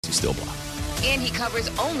he still blocked. And he covers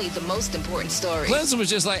only the most important stories. Clemson was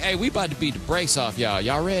just like, hey, we about to beat the brakes off y'all.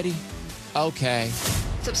 Y'all ready? Okay.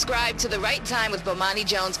 Subscribe to The Right Time with Bomani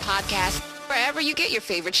Jones podcast wherever you get your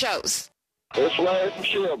favorite shows. It's Larry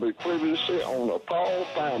Shelby, previously on the Paul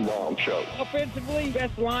Feinbaum Show. Offensively,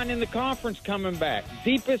 best line in the conference coming back.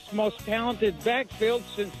 Deepest, most talented backfield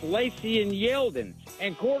since Lacey and Yeldon.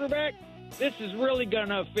 And quarterback, this is really going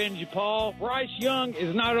to offend you, Paul. Bryce Young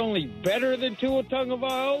is not only better than Tua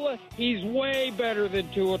Tagovailoa, he's way better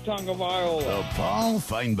than Tua Tagovailoa. The Paul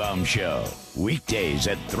Feinbaum Show, weekdays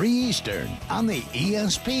at 3 Eastern on the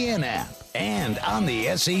ESPN app and on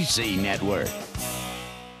the SEC Network.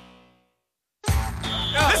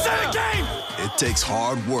 This ain't a game! It takes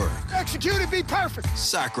hard work. Execute it, be perfect.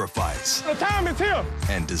 Sacrifice. The time is here.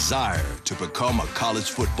 And desire to become a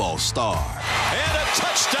college football star. And a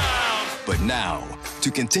touchdown. But now,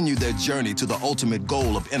 to continue their journey to the ultimate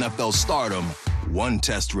goal of NFL stardom, one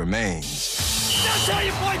test remains. That's how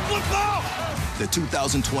you play football! The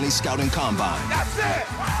 2020 Scouting Combine. That's it!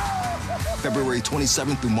 February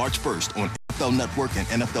 27th through March 1st on NFL Network and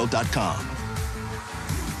NFL.com.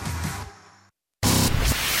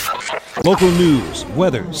 Local news,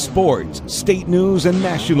 weather, sports, state news, and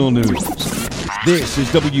national news. This is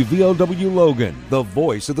WVOW Logan, the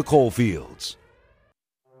voice of the coalfields.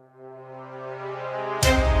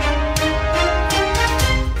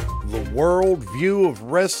 The world view of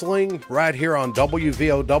wrestling right here on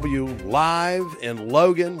WVOW Live in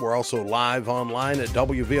Logan. We're also live online at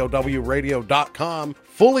WVOWradio.com.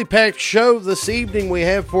 Fully packed show this evening we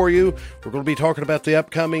have for you. We're going to be talking about the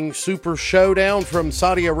upcoming Super Showdown from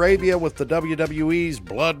Saudi Arabia with the WWE's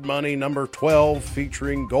Blood Money number 12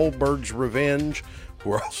 featuring Goldberg's Revenge.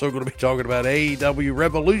 We're also going to be talking about AEW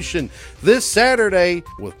Revolution this Saturday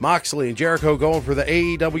with Moxley and Jericho going for the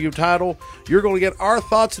AEW title. You're going to get our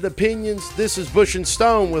thoughts and opinions. This is Bush and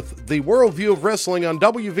Stone with the worldview of wrestling on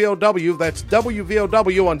WVOW. That's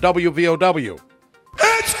WVOW on WVOW.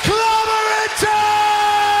 It's clobbering time!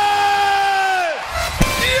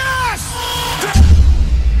 Yes!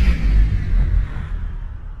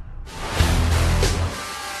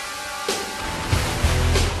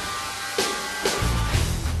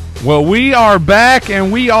 Well, we are back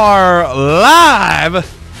and we are live.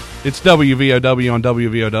 It's WVOW on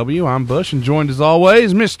WVOW. I'm Bush and joined as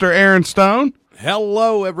always, Mr. Aaron Stone.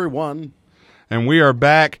 Hello, everyone. And we are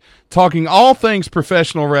back talking all things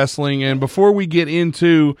professional wrestling. And before we get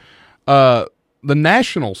into the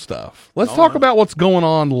national stuff, let's talk about what's going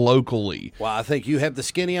on locally. Well, I think you have the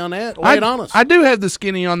skinny on that. Lay it on us. I do have the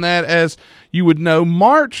skinny on that, as you would know.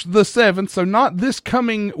 March the 7th, so not this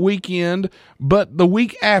coming weekend, but the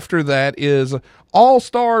week after that, is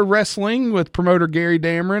All-Star Wrestling with promoter Gary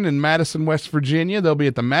Dameron in Madison, West Virginia. They'll be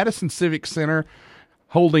at the Madison Civic Center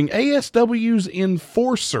holding ASW's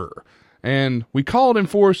Enforcer. And we call it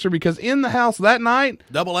Enforcer because in the house that night,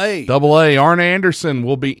 Double A, Arn Anderson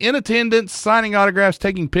will be in attendance, signing autographs,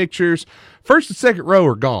 taking pictures. First and second row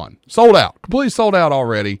are gone. Sold out. Completely sold out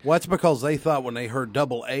already. Well, that's because they thought when they heard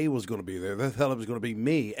Double A was going to be there, they thought it was going to be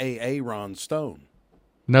me, Ron Stone.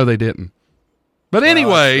 No, they didn't. But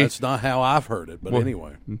anyway. That's not how I've heard it, but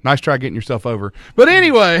anyway. Nice try getting yourself over. But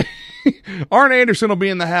anyway, Arn Anderson will be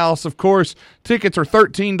in the house. Of course, tickets are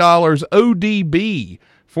 $13. ODB,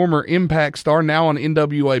 former Impact star, now on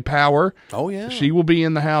NWA Power. Oh, yeah. She will be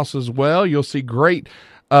in the house as well. You'll see great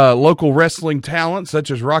local wrestling talent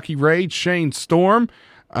such as Rocky Rage, Shane Storm.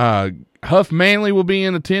 Huff Manley will be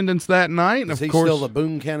in attendance that night. Is he still the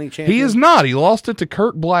Boone County champion? He is not. He lost it to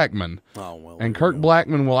Kirk Blackman. Oh, well. And Kirk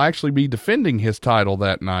Blackman will actually be defending his title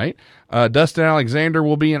that night. Dustin Alexander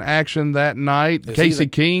will be in action that night. Casey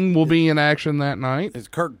King will be in action that night. Is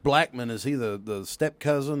Kirk Blackman, is he the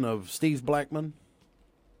step-cousin of Steve Blackman?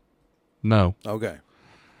 No. Okay.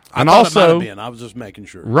 And I also, I was just making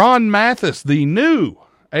sure. Ron Mathis, the new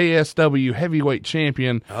ASW heavyweight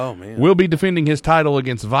champion, will be defending his title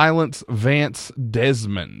against Violence Vance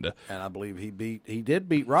Desmond. And I believe he did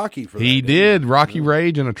beat Rocky for that. He did. Rocky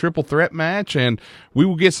Rage in a triple threat match, and we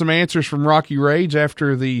will get some answers from Rocky Rage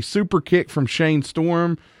after the super kick from Shane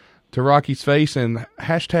Storm to Rocky's face and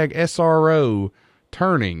hashtag SRO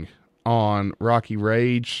turning on Rocky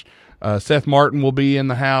Rage. Seth Martin will be in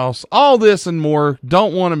the house. All this and more.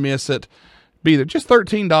 Don't want to miss it. Be there. Just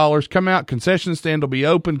 $13. Come out. Concession stand will be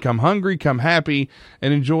open. Come hungry, come happy,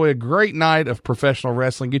 and enjoy a great night of professional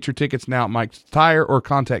wrestling. Get your tickets now at Mike's Tire or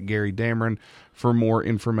contact Gary Dameron for more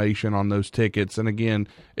information on those tickets. And again,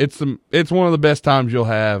 it's one of the best times you'll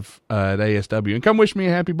have at ASW. And come wish me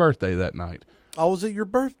a happy birthday that night. Oh, was it your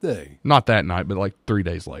birthday? Not that night, but like 3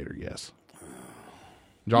 days later, yes.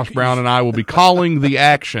 Josh Brown and I will be calling the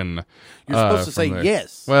action. You're supposed to say there.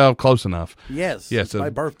 yes. Well, close enough. Yes. It's my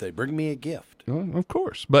birthday. Bring me a gift. Well, of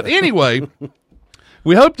course. But anyway,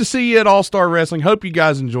 we hope to see you at All-Star Wrestling. Hope you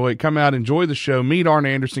guys enjoy it. Come out, enjoy the show. Meet Arn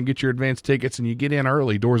Anderson. Get your advance tickets, and you get in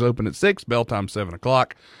early. Doors open at 6, bell time 7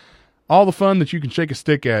 o'clock. All the fun that you can shake a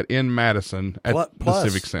stick at in Madison at the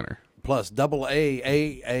Civic Center. Plus,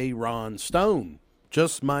 AA Ron Stone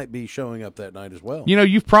just might be showing up that night as well. You know,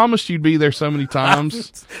 you've promised you'd be there so many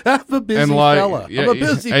times. I'm a busy fella. Yeah, I'm a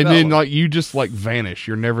busy fella. And then, you just, vanish.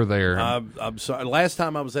 You're never there. I'm sorry. Last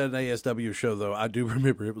time I was at an ASW show, though, I do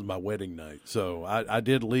remember it was my wedding night. So I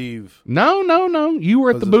did leave. No. You were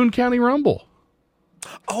at the Boone County Rumble.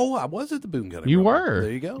 Oh, I was at the Boone County. You Rumble. were.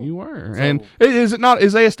 There you go. You were. So, and is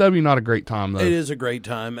ASW not a great time, though? It is a great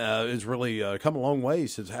time. It's really come a long way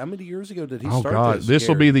since. How many years ago did he start? Oh God, this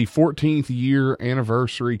will Gary? be the 14th year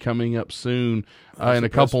anniversary coming up soon. In a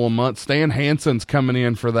couple of months. Stan Hansen's coming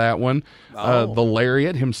in for that one. The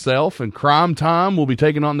Lariat himself and Crime Time will be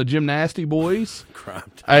taking on the Gymnasty Boys. Crime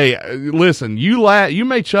Time. Hey, listen, you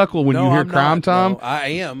may chuckle when you hear Crime Time. No, I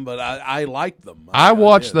am, but I like them. I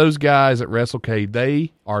watched those guys at WrestleCade.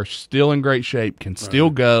 They are still in great shape, can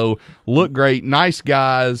still go, look great, nice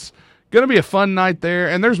guys. Going to be a fun night there,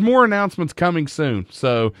 and there's more announcements coming soon.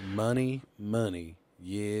 So money.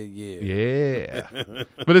 Yeah.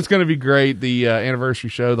 But it's going to be great. The anniversary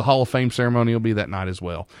show, the Hall of Fame ceremony will be that night as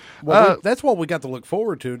well. Well, that's what we got to look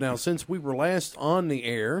forward to. Now, since we were last on the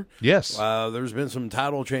air, yes, there's been some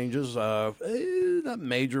title changes, not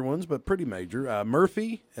major ones, but pretty major.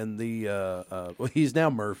 Murphy and he's now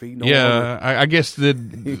Murphy. I guess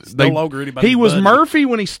no longer anybody. He was buddy. Murphy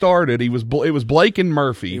when he started. It was Blake and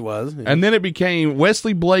Murphy. He was. Yeah. And then it became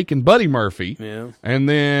Wesley Blake and Buddy Murphy. Yeah. And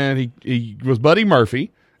then he was Buddy Murphy.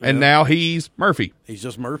 And now he's Murphy. He's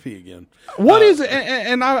just Murphy again. What is it?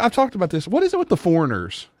 And I've talked about this. What is it with the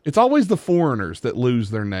foreigners? It's always the foreigners that lose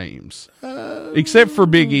their names, except for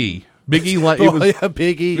Big E. Big E.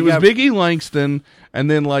 Big E. It was Big E Langston, and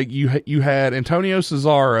then you had Antonio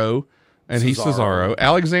Cesaro, and he's Cesaro.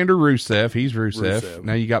 Alexander Rusev, he's Rusev.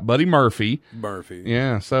 Now you got Buddy Murphy.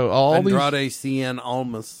 Yeah. So Andrade Cien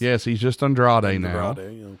Almas. Yes, he's just Andrade now.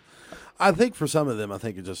 I think for some of them,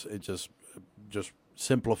 it just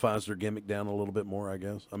simplifies their gimmick down a little bit more, I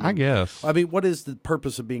guess. I guess. What is the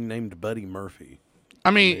purpose of being named Buddy Murphy?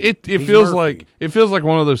 It feels Murphy. Like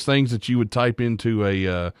one of those things that you would type into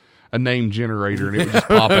a name generator and it would just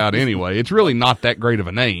pop out anyway. It's really not that great of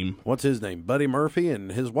a name. What's his name? Buddy Murphy,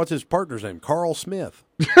 and what's his partner's name? Carl Smith.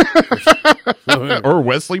 Or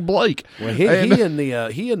Wesley Blake. Well, he and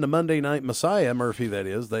the Monday Night Messiah, Murphy, that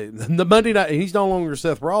is. The Monday Night, he's no longer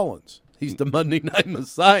Seth Rollins. He's the Monday Night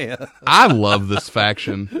Messiah. I love this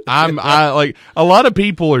faction. A lot of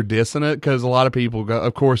people are dissing it because a lot of people go,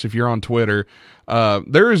 of course, if you're on Twitter,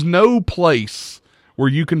 there is no place where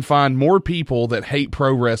you can find more people that hate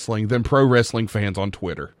pro wrestling than pro wrestling fans on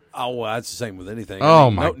Twitter. Oh, well, that's the same with anything.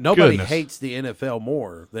 Nobody hates the NFL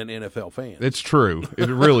more than NFL fans. It's true. It's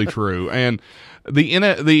really true. And the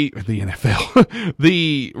NFL,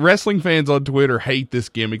 the wrestling fans on Twitter hate this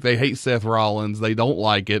gimmick. They hate Seth Rollins. They don't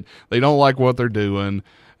like it. They don't like what they're doing.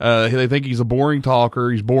 They think he's a boring talker.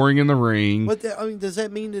 He's boring in the ring. But does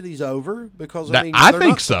that mean that he's over? Because I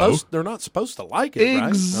think so. They're not supposed to like it,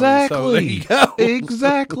 exactly. Right? So there you go.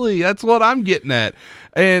 Exactly. That's what I'm getting at.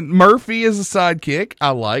 And Murphy is a sidekick. I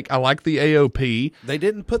like the AOP. They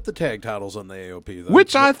didn't put the tag titles on the AOP, though,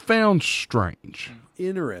 which I found strange.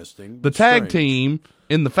 Interesting. The tag team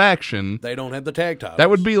in the faction, they don't have the tag titles. That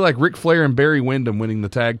would be like Ric Flair and Barry Windham winning the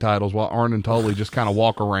tag titles while Arn and Tully just kind of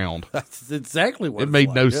walk around. That's exactly what it made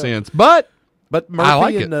no sense. But Murphy I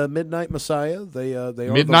like and Midnight Messiah, they are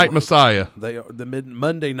Midnight Messiah. They are the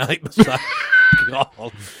Monday Night Messiah. God.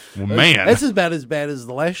 Well, man, that's about as bad as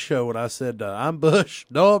the last show when I said I'm Bush.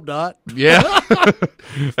 No, I'm not. Yeah,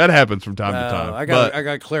 that happens from time to time. I got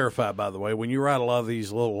to clarify, by the way, when you write a lot of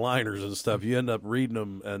these little liners and stuff, you end up reading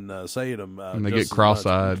them and saying them, and they get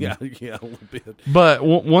cross-eyed. Yeah, a little bit. But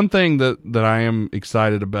one thing that I am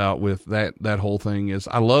excited about with that whole thing is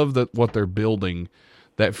I love what they're building.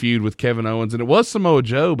 That feud with Kevin Owens, and it was Samoa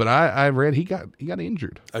Joe, but I read he got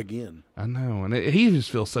injured again. I know, and he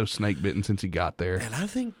just feels so snake bitten since he got there. And I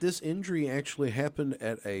think this injury actually happened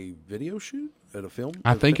at a video shoot, at a film.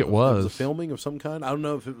 I think it was a filming of some kind. I don't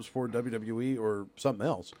know if it was for WWE or something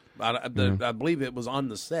else. I believe it was on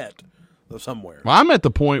the set of somewhere. Well, I'm at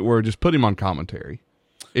the point where just put him on commentary.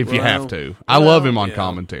 if you have to. I love him on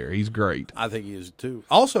commentary. He's great. I think he is too.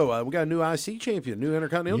 Also, we got a new IC champion, new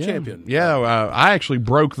Intercontinental champion. Yeah, I actually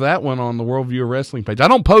broke that one on the Worldview of Wrestling page. I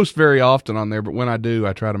don't post very often on there, but when I do,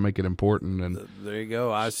 I try to make it important. And there you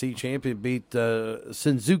go. IC champion beat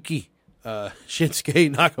Shinsuke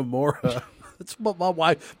Nakamura. That's what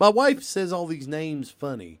my wife says all these names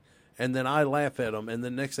funny, and then I laugh at them, and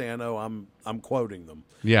the next thing I know, I'm quoting them.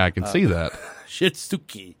 Yeah, I can see that.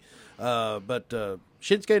 Shinsuke. But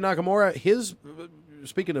Shinsuke Nakamura,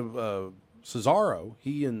 speaking of Cesaro,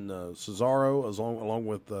 he and Cesaro, along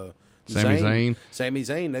with Sami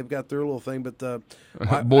Zayn, they've got their little thing. But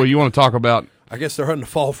boy, you want to talk about? I guess they're on the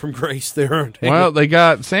fall from grace there, aren't they? Well, they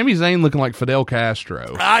got Sami Zayn looking like Fidel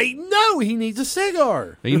Castro. I know, he needs a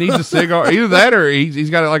cigar. He needs a cigar. Either that or he's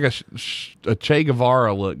got like a Che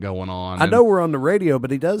Guevara look going on. I know we're on the radio,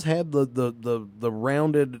 but he does have the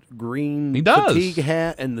rounded green fatigue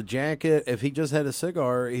hat and the jacket. If he just had a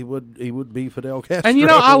cigar, he would be Fidel Castro. And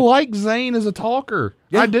I like Zayn as a talker.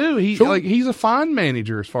 Yeah, I do. He's a fine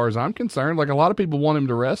manager as far as I'm concerned. Like a lot of people want him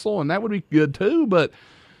to wrestle, and that would be good too. But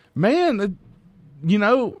man,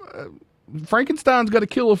 Frankenstein's got to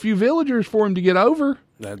kill a few villagers for him to get over.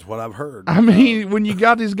 That's what I've heard. I mean, when you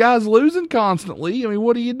got these guys losing constantly,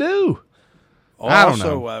 what do you do? I don't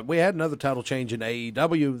know. We had another title change in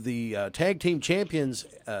AEW. The tag team champions,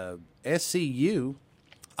 SCU,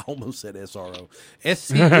 I almost said SRO,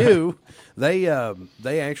 SCU,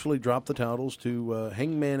 they actually dropped the titles to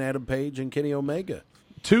Hangman Adam Page and Kenny Omega.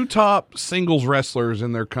 Two top singles wrestlers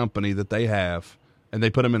in their company that they have. And they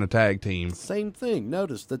put them in a tag team. Same thing.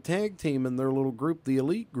 Notice the tag team in their little group, the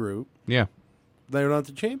elite group. Yeah, they're not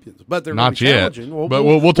the champions, but they're not yet. Well, but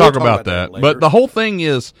we'll talk about that. But the whole thing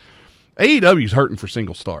is, AEW's hurting for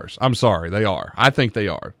single stars. I'm sorry, they are. I think they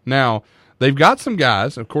are. Now they've got some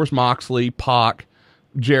guys, of course, Moxley, Pac,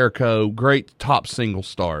 Jericho, great top single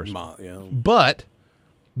stars. But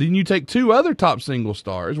then you take two other top single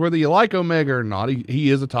stars, whether you like Omega or not,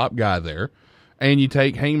 he is a top guy there. And you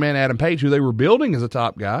take Hangman Adam Page, who they were building as a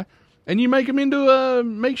top guy, and you make him into a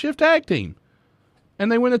makeshift tag team.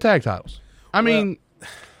 And they win the tag titles. I mean,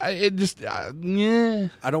 it just, yeah.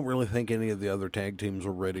 I don't really think any of the other tag teams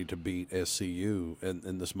are ready to beat SCU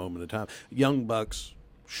in this moment of time. Young Bucks,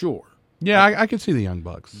 sure. Yeah, I can see the Young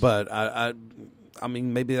Bucks. But I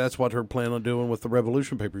mean, maybe that's what they're planning on doing with the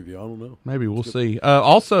Revolution pay-per-view. I don't know. Maybe we'll see.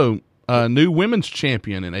 Also, new women's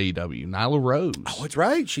champion in AEW, Nyla Rose. Oh, that's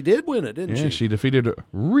right. She did win it, didn't she? Yeah, she defeated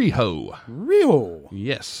Riho.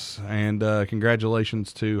 Yes, and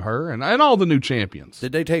congratulations to her and all the new champions.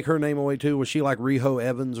 Did they take her name away, too? Was she like Riho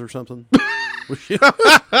Evans or something?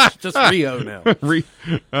 Just Riho now.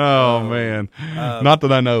 Man. Not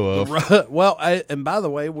that I know of. Well, and by the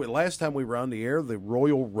way, last time we were on the air, the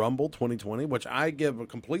Royal Rumble 2020, which I give a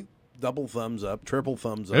complete double thumbs up, triple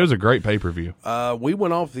thumbs up. It was a great pay-per-view. We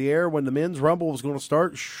went off the air when the men's rumble was going to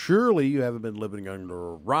start. Surely you haven't been living under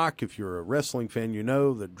a rock. If you're a wrestling fan, you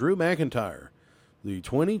know that Drew McIntyre, the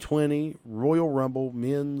 2020 Royal Rumble,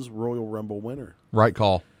 men's Royal Rumble winner. Right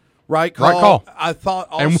call. Right call. I thought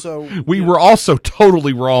also... And we were also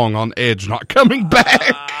totally wrong on Edge not coming back.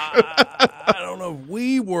 I don't know if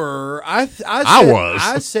we were. I was.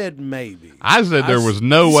 I said maybe. I said there was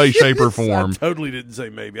no way, shape, or form. I totally didn't say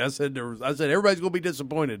maybe. I said everybody's going to be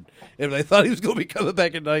disappointed if they thought he was going to be coming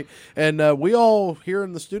back at night. And we all here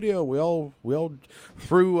in the studio, we all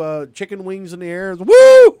threw chicken wings in the air.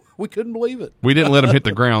 Woo! We couldn't believe it. We didn't let them hit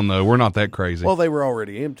the ground though. We're not that crazy. Well, they were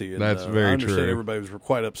already empty. And, that's very I understand true. Everybody was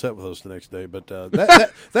quite upset with us the next day, but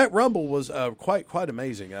that Rumble was quite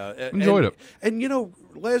amazing. Enjoyed it. And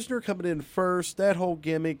Lesnar coming in first, that whole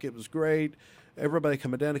gimmick, it was great. Everybody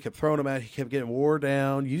coming down, he kept throwing him out. He kept getting wore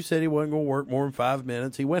down. You said he wasn't going to work more than 5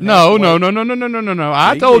 minutes. He went. No.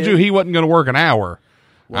 I told you he wasn't going to work an hour.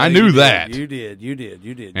 Well, I knew that. You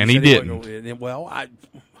did. And he didn't. Well, I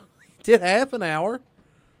did half an hour.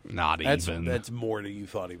 Not even. That's more than you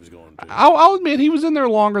thought he was going to. I'll admit he was in there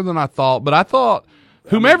longer than I thought, but I thought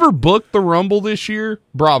whomever booked the Rumble this year,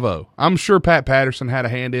 bravo. I'm sure Pat Patterson had a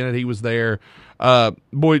hand in it. He was there.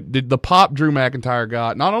 Boy, did the pop Drew McIntyre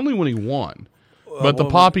got, not only when he won, but the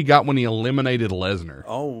pop he got when he eliminated Lesnar.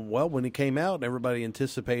 Oh, well, when he came out, everybody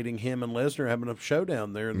anticipating him and Lesnar having a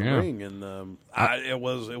showdown there in the ring, and it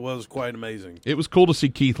was quite amazing. It was cool to see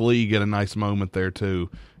Keith Lee get a nice moment there, too,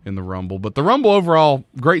 in the Rumble. But the Rumble overall,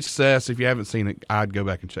 great success. If you haven't seen it, I'd go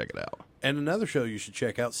back and check it out. And another show you should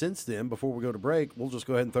check out since then, before we go to break, we'll just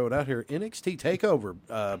go ahead and throw it out here, NXT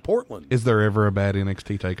TakeOver, Portland. Is there ever a bad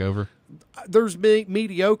NXT TakeOver? There's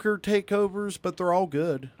mediocre takeovers, but they're all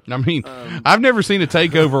good. I mean, I've never seen a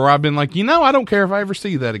takeover where I've been like, I don't care if I ever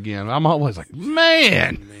see that again. I'm always like,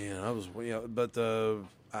 man, I was, but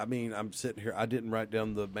I mean, I'm sitting here. I didn't write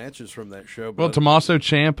down the matches from that show. But Well, Tommaso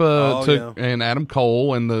Ciampa and Adam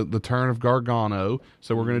Cole and the turn of Gargano.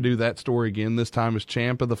 So we're going to do that story again. This time is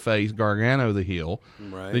Ciampa the face, Gargano the heel.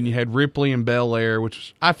 Right. Then you had Ripley and Belair,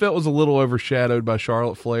 which I felt was a little overshadowed by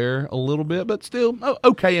Charlotte Flair a little bit, but still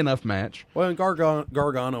okay enough match. Well, and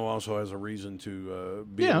Gargano also has a reason to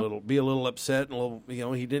be a little upset and a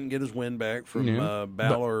little. He didn't get his win back from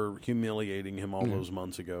Balor humiliating him all those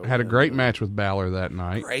months ago. Had a great match with Balor that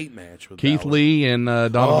night. Great match with Keith Balor. Lee and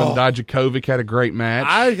Donovan Dijakovic had a great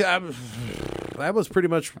match. That was pretty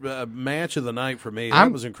much a match of the night for me.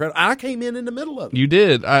 That was incredible. I came in the middle of it. You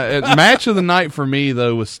did. Match of the night for me,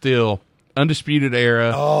 though, was still Undisputed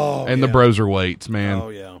Era and the Broserweights, man. Oh,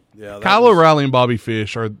 yeah. Kyle O'Reilly and Bobby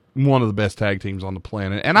Fish are one of the best tag teams on the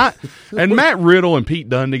planet. And Matt Riddle and Pete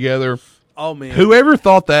Dunne together. Oh, man. Whoever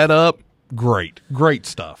thought that up, great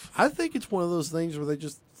stuff. I think it's one of those things where they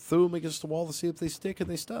just threw them against the wall to see if they stick, and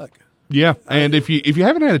they stuck. Yeah, and if you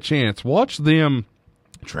haven't had a chance, watch them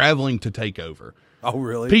traveling to TakeOver. Oh,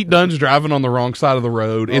 really? Pete Dunne's driving on the wrong side of the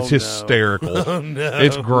road. It's hysterical. Oh, no.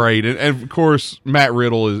 It's great. And of course, Matt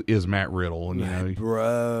Riddle is Matt Riddle. And,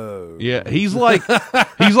 Bro. Yeah, he's like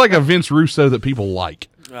a Vince Russo that people like.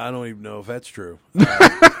 I don't even know if that's true.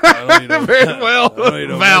 I don't even know Very well.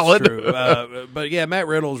 Valid. That's true. But yeah, Matt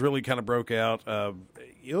Riddle's really kind of broke out.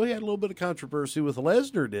 He had a little bit of controversy with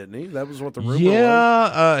Lesnar, didn't he? That was what the rumor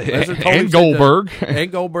was. And Goldberg.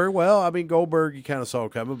 And Goldberg. Well, I mean, Goldberg you kind of saw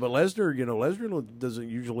coming, but Lesnar, Lesnar doesn't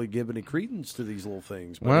usually give any credence to these little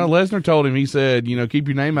things. But well, Lesnar told him, he said, keep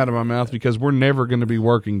your name out of my mouth because we're never going to be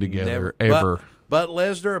working together, ever. But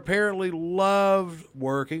Lesnar apparently loved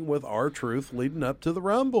working with R-Truth leading up to the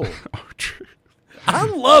Rumble. R-Truth. I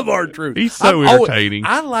love R-Truth. He's so entertaining.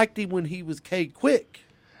 I liked him when he was K-Quick.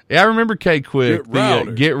 Yeah, I remember K-Quick,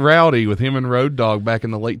 Get Rowdy with him and Road Dogg back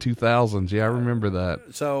in the late 2000s. Yeah, I remember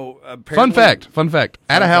that. So Fun fact.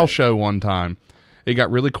 At a house show one time, it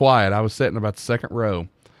got really quiet. I was sitting about the second row.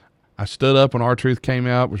 I stood up when R-Truth came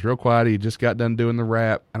out. It was real quiet. He just got done doing the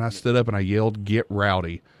rap, and I stood up and I yelled, "Get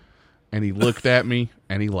Rowdy." And he looked at me,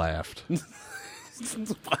 and he laughed.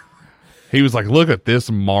 He was like, "Look at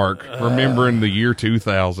this mark, remembering the year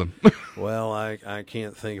 2000. Well, I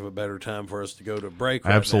can't think of a better time for us to go to break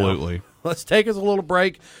right Absolutely. now. Let's take us a little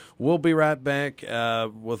break. We'll be right back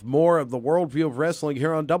with more of the Worldview of Wrestling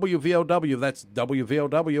here on WVOW. That's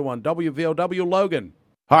WVOW on WVOW Logan.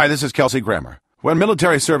 Hi, this is Kelsey Grammer. When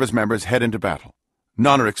military service members head into battle,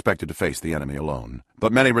 none are expected to face the enemy alone,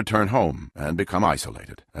 but many return home and become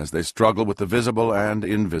isolated as they struggle with the visible and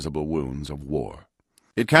invisible wounds of war.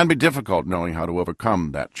 It can be difficult knowing how to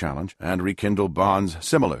overcome that challenge and rekindle bonds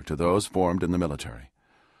similar to those formed in the military.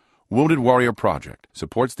 Wounded Warrior Project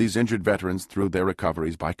supports these injured veterans through their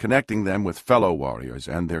recoveries by connecting them with fellow warriors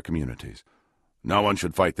and their communities. No one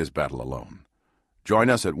should fight this battle alone. Join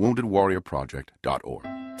us at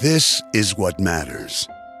woundedwarriorproject.org. This is what matters.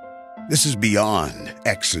 This is beyond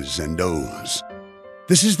X's and O's.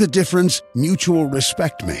 This is the difference mutual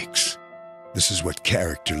respect makes. This is what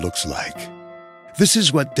character looks like. This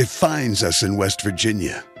is what defines us in West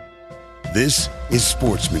Virginia. This is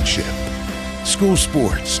sportsmanship. School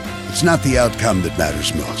sports. It's not the outcome that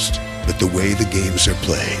matters most, but the way the games are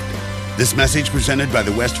played. This message presented by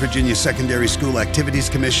the West Virginia Secondary School Activities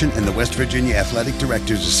Commission and the West Virginia Athletic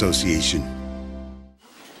Directors Association.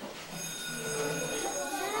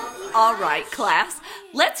 All right, class.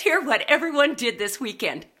 Let's hear what everyone did this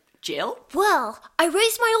weekend. Jill? Well, I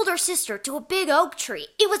raised my older sister to a big oak tree.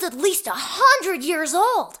 It was at least 100 years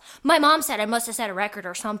old. My mom said I must have set a record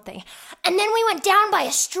or something. And then we went down by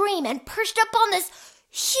a stream and perched up on this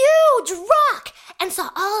huge rock and saw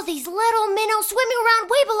all these little minnows swimming around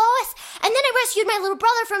way below us. And then I rescued my little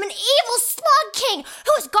brother from an evil slug king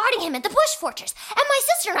who was guarding him at the bush fortress. And my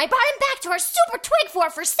sister and I brought him back to our super twig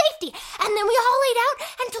fort for safety. And then we all laid out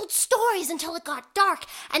and told stories until it got dark.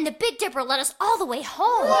 And the Big Dipper led us all the way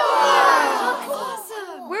home. Wow.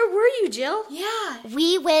 Awesome. Where were you, Jill? Yeah.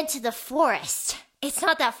 We went to the forest. It's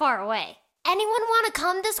not that far away. Anyone want to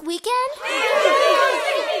come this weekend?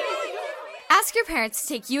 Ask your parents to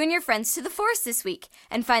take you and your friends to the forest this week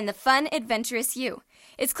and find the fun, adventurous you.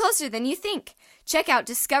 It's closer than you think. Check out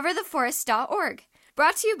discovertheforest.org.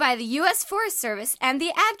 Brought to you by the U.S. Forest Service and the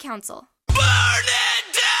Ad Council. Burn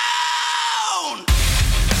it down!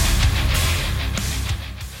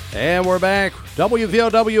 And we're back.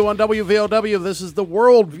 WVOW on WVOW. This is the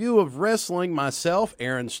Worldview of Wrestling. Myself,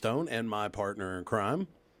 Aaron Stone, and my partner in crime,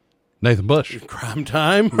 Nathan Bush. Crime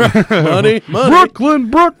time. money. Brooklyn.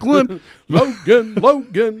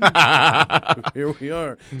 Logan. Here we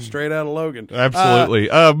are, straight out of Logan. Absolutely.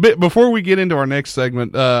 Before we get into our next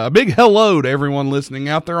segment, a big hello to everyone listening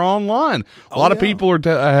out there online. A lot of people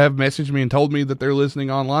have messaged me and told me that they're listening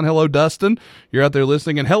online. Hello, Dustin. You're out there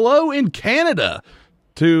listening. And hello in Canada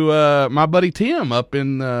to my buddy Tim up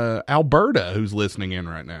in Alberta, who's listening in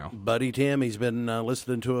right now. Buddy Tim, he's been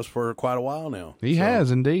listening to us for quite a while now. He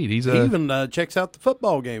has indeed. He even checks out the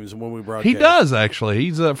football games when we broadcast. He does, actually.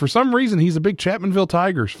 He's for some reason he's a big Chapmanville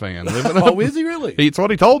Tigers fan. Oh, is he really? It's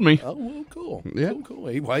what he told me. Oh, well, cool. Yeah. Cool.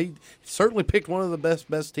 He certainly picked one of the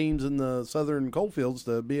best teams in the Southern Coalfields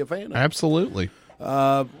to be a fan of. Absolutely.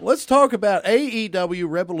 Let's talk about AEW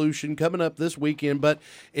Revolution coming up this weekend, but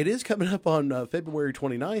it is coming up on February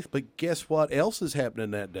 29th, but guess what else is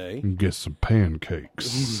happening that day? Get some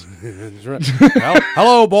pancakes. That's right.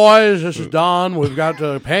 Hello, boys. This is Don. We've got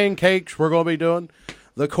pancakes we're going to be doing.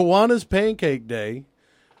 The Kiwanis Pancake Day.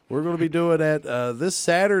 We're going to be doing it this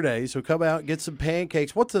Saturday, so come out and get some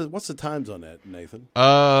pancakes. What's the times on that, Nathan?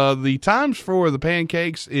 The times for the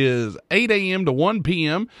pancakes is 8 a.m. to 1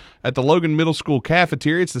 p.m. at the Logan Middle School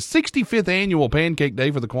cafeteria. It's the 65th annual Pancake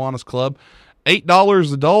Day for the Kiwanis Club.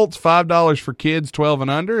 $8 adults, $5 for kids 12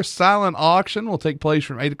 and under. Silent auction will take place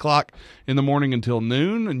from 8 o'clock in the morning until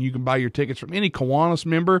noon, and you can buy your tickets from any Kiwanis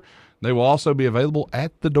member. They will also be available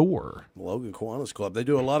at the door. Logan Kiwanis Club. They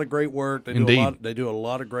do a lot of great work. They do a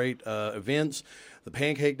lot of great events. The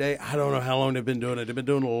Pancake Day, I don't know how long they've been doing it. They've been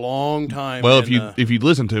doing it a long time. Well, if you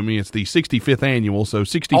listen to me, it's the 65th annual, so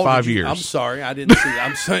 65 years. I'm sorry. I didn't see that.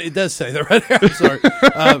 I'm sorry. It does say that right there.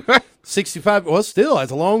 I'm sorry. 65, well, still,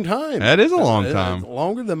 that's a long time. That is a long time.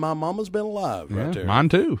 Longer than my mama's been alive right there. Mine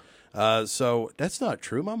too. So that's not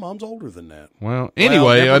true. My mom's older than that. Well,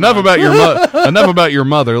 anyway, enough about your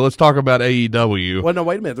mother. Let's talk about AEW. Well, no,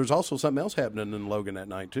 wait a minute. There's also something else happening in Logan that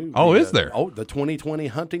night too. Oh, is there? The 2020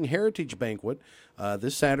 Hunting Heritage Banquet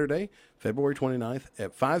this Saturday, February 29th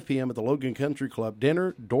at 5 p.m. at the Logan Country Club.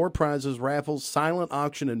 Dinner, door prizes, raffles, silent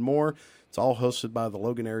auction, and more. It's all hosted by the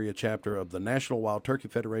Logan area chapter of the National Wild Turkey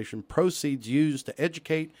Federation. Proceeds used to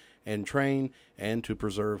educate and train and to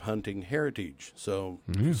preserve hunting heritage. So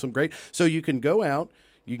some great. So you can go out,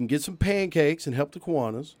 you can get some pancakes and help the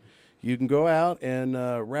Kiwanis. You can go out and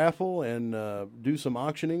raffle and do some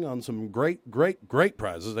auctioning on some great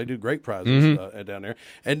prizes. They do great prizes down there.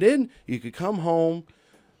 And then you could come home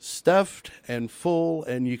stuffed and full,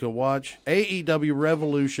 and you can watch AEW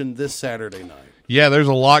Revolution this Saturday night. Yeah, there's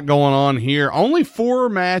a lot going on here. Only 4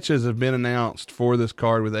 matches have been announced for this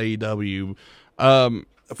card with AEW.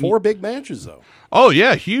 4 big matches, though. Oh,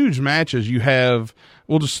 yeah, huge matches. You have,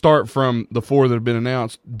 we'll just start from the 4 that have been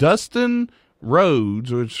announced. Dustin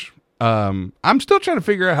Rhodes, which I'm still trying to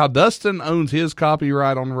figure out how Dustin owns his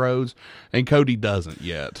copyright on Rhodes and Cody doesn't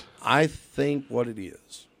yet. I think what it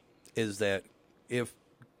is that if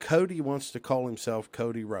Cody wants to call himself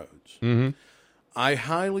Cody Rhodes, I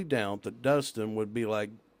highly doubt that Dustin would be like,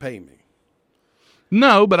 pay me.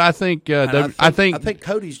 No, but I think I think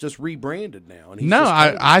Cody's just rebranded now. And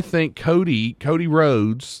I think Cody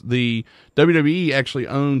Rhodes, the WWE actually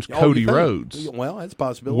owns Cody Rhodes. Well, that's a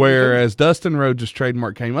possibility. Whereas Dustin Rhodes'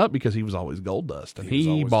 trademark came up because he was always Goldust, and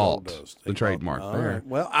he bought the trademark there. Right.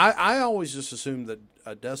 Well, I always just assumed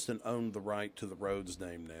that Dustin owned the right to the Rhodes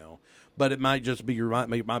name now. But it might just be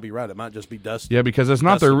right. It might be right. It might just be Dustin. Yeah, because it's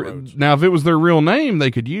not their Rhodes. Now. If it was their real name,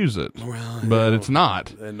 they could use it. Well, but it's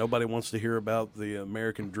not. And nobody wants to hear about the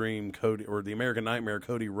American Dream Cody or the American Nightmare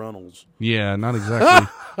Cody Runnels. Yeah, not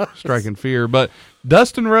exactly striking fear. But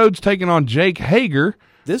Dustin Rhodes taking on Jake Hager.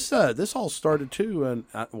 This all started too, and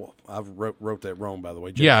I wrote that wrong, by the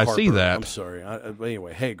way. Jake Harper. I see that. I'm sorry.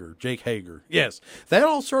 Anyway, Jake Hager. Yes, that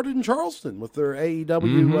all started in Charleston with their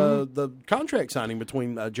AEW the contract signing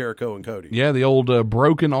between Jericho and Cody. Yeah, the old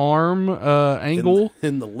broken arm angle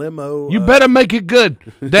in the limo. You better make it good,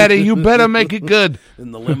 Daddy. You better make it good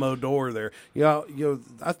in the limo door there.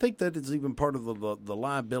 I think that is even part of the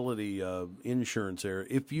liability insurance there.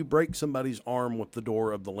 If you break somebody's arm with the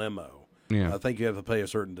door of the limo. Yeah. I think you have to pay a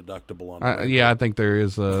certain deductible on it. I think there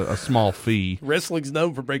is a small fee. Wrestling's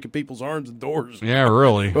known for breaking people's arms and doors. Yeah,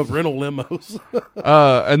 really. Of rental limos.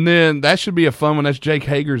 And then that should be a fun one. That's Jake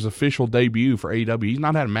Hager's official debut for AEW. He's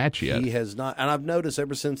not had a match yet. He has not. And I've noticed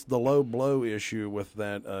ever since the low blow issue with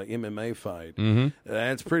that MMA fight,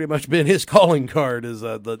 that's pretty much been his calling card is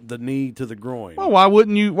the knee to the groin. Well, why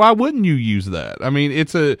wouldn't you use that? I mean,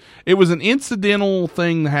 it was an incidental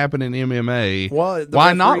thing that happened in MMA. Well,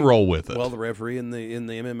 why not roll with it? Well, the referee in the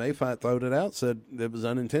MMA fight throwed it out, said it was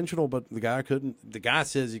unintentional, but the guy couldn't. The guy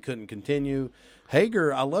says he couldn't continue.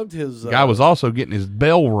 Hager, I loved his. Guy was also getting his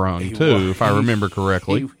bell rung too, if I remember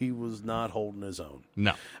correctly. He was not holding his own.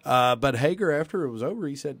 No. But Hager, after it was over,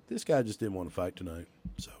 he said this guy just didn't want to fight tonight.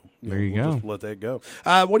 So. There you we'll go. Just let that go.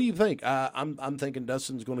 What do you think? I'm thinking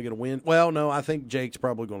Dustin's going to get a win. Well, no, I think Jake's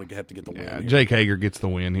probably going to have to get the win. Yeah, Jake Hager gets the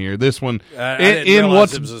win here. This one, I didn't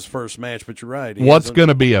realize it was his first match, but you're right. What's going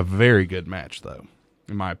to be a very good match, though,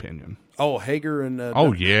 in my opinion. Oh, Hager and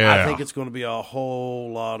yeah. I think it's going to be a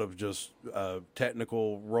whole lot of just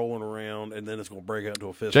technical rolling around, and then it's going to break out into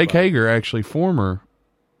a fist Jake fight. Hager, actually former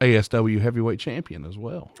ASW heavyweight champion as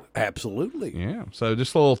well. Absolutely. Yeah. So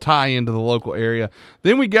just a little tie into the local area.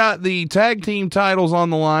 Then we got the tag team titles on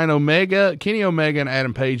the line. Kenny Omega and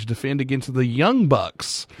Adam Page defend against the Young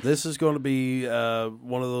Bucks. This is going to be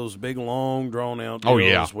one of those big, long, drawn-out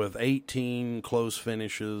deals with 18 close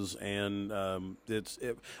finishes, and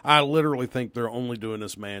I literally think they're only doing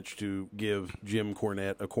this match to give Jim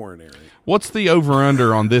Cornette a coronary. What's the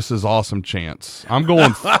over-under on This Is Awesome chance? I'm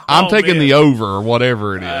taking the over or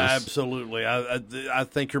whatever it is. Absolutely. I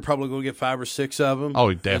think you're probably going to get 5 or 6 of them.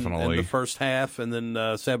 Oh, definitely. In the first half, and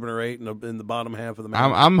then 7 or 8 in the bottom half of the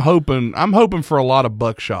match. I'm hoping for a lot of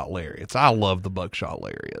buckshot lariats. I love the buckshot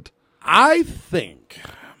lariat. I think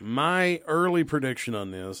my early prediction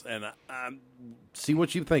on this, and I see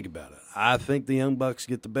what you think about it. I think the Young Bucks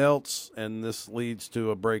get the belts, and this leads to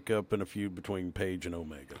a breakup and a feud between Page and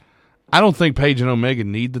Omega. I don't think Page and Omega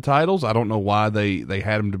need the titles. I don't know why they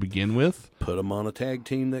had them to begin with. Put them on a tag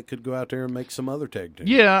team that could go out there and make some other tag team.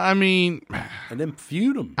 Yeah, I mean, and then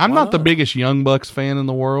feud them. I'm not the biggest Young Bucks fan in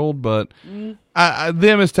the world, but them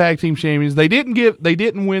as tag team champions, they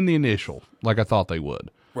didn't win the initial like I thought they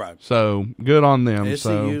would. Right. So good on them.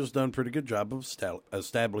 SCU's done a pretty good job of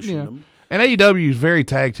establishing them. And AEW is very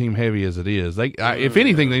tag team heavy as it is. If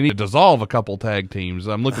anything, they need to dissolve a couple tag teams.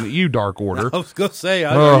 I'm looking at you, Dark Order. I was going to say,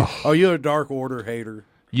 are you a Dark Order hater?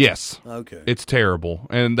 Yes. Okay. It's terrible.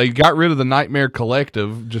 And they got rid of the Nightmare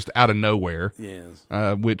Collective just out of nowhere. Yes.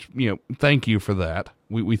 Which, thank you for that.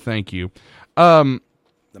 We thank you.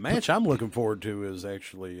 The match I'm looking forward to is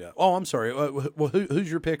actually. I'm sorry. Well, who's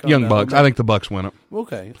your pick on Young Bucks? I think the Bucks win it.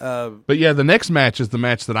 Okay. But yeah, the next match is the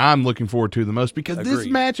match that I'm looking forward to the most because this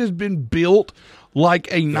match has been built like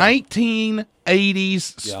a 1980s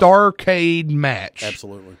Starrcade match.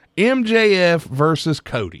 Absolutely. MJF versus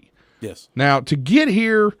Cody. Yes. Now, to get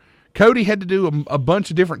here, Cody had to do a bunch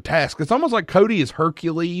of different tasks. It's almost like Cody is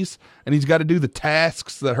Hercules, and he's got to do the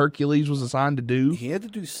tasks that Hercules was assigned to do. He had to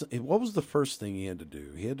do. What was the first thing he had to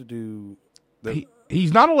do? He had to do.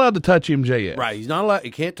 He's not allowed to touch MJF. Right. He's not allowed. He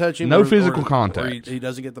can't touch him. No physical contact. He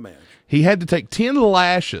doesn't get the match. He had to take 10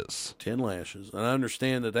 lashes. 10 lashes. And I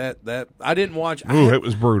understand that I didn't watch. It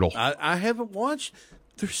was brutal. I haven't watched.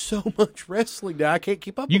 There's so much wrestling now. I can't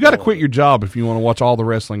keep up. You got to quit your job if you want to watch all the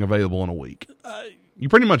wrestling available in a week. You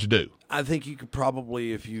pretty much do. I think you could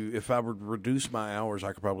probably, if I would reduce my hours,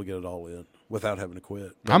 I could probably get it all in without having to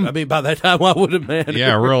quit. By that time, I would have been.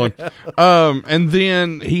 Yeah, really. And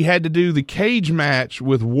then he had to do the cage match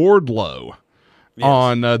with Wardlow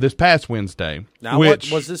on this past Wednesday. Now, what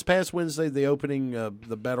was this past Wednesday, the opening,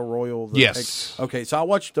 the Battle Royal? Yes. Okay, so I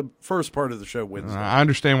watched the first part of the show Wednesday. I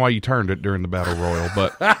understand why you turned it during the Battle Royal,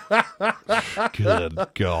 but good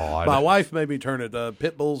God. My wife made me turn it.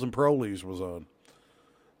 Pit Bulls and Prolies was on.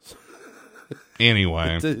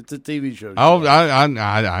 Anyway, it's a TV show. Oh, I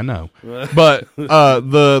know. But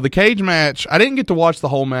the cage match, I didn't get to watch the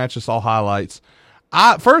whole match. I saw highlights.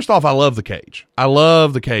 First off, I love the cage. I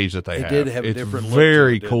love the cage that they have. Did have it's a different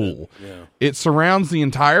very look to it, cool. Yeah. It surrounds the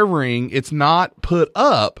entire ring. It's not put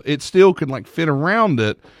up. It still can fit around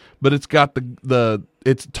it, but it's got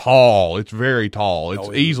it's tall. It's very tall.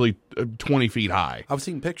 It's easily 20 feet high. I've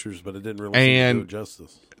seen pictures, but it didn't really seem to do it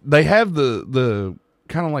justice. They have the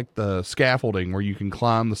kind of like the scaffolding where you can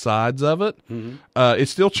climb the sides of it. Mm-hmm.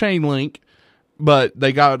 It's still chain link, but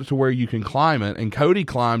they got it to where you can climb it, and Cody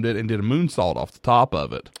climbed it and did a moonsault off the top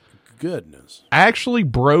of it. Goodness. Actually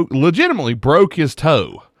legitimately broke his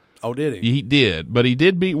toe. Oh, did he? He did, but he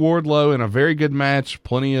did beat Wardlow in a very good match.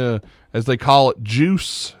 Plenty of, as they call it,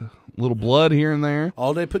 juice, little blood here and there.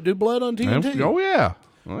 Oh, they do blood on TNT? Oh, yeah.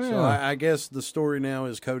 Oh, yeah. So I guess the story now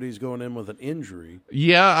is Cody's going in with an injury.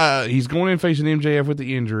 Yeah, he's going in facing MJF with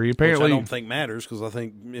the injury. Apparently, which I don't think matters because I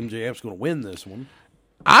think MJF's going to win this one.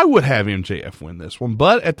 I would have MJF win this one,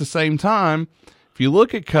 but at the same time, if you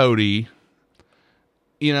look at Cody,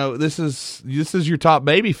 this is your top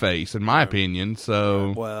baby face in my opinion.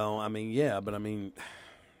 So, well, I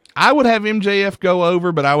would have MJF go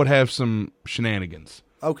over, but I would have some shenanigans.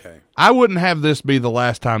 Okay. I wouldn't have this be the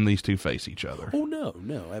last time these two face each other. Oh,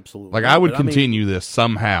 no, absolutely. Like, I would continue this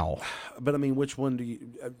somehow. But, I mean, which one do you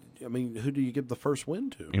 – I mean, who do you give the first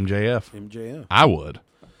win to? MJF. I would.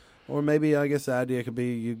 Or maybe, I guess the idea could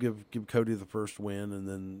be you give Cody the first win, and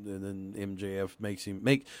then MJF makes him –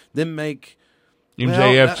 make MJF.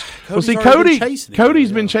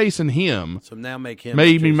 Cody's been chasing him. So now make him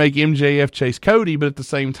maybe make MJF chase Cody, but at the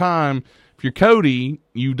same time, if you're Cody,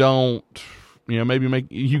 you don't, maybe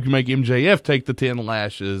you can make MJF take the 10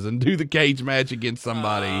 lashes and do the cage match against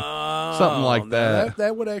somebody, something like that.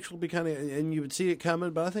 That would actually be kind of, and you would see it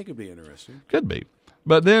coming, but I think it'd be interesting. Could be.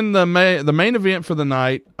 But then the main event for the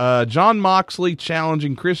night, Jon Moxley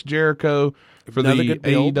challenging Chris Jericho for the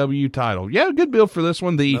AEW title. Yeah, good build for this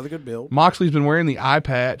one. Another good build. Moxley's been wearing the eye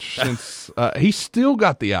patch since he's still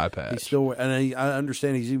got the eye patch. He's still, and I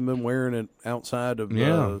understand he's even been wearing it outside of. He's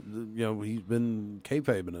been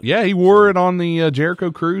kayfabing it. Yeah, he wore it on the Jericho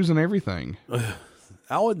cruise and everything.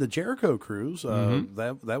 In the Jericho cruise,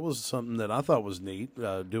 that was something that I thought was neat.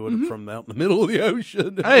 Doing it from out in the middle of the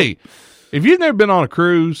ocean. Hey. If you've never been on a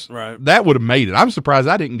cruise, right, that would have made it. I'm surprised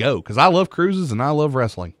I didn't go because I love cruises and I love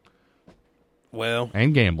wrestling. Well,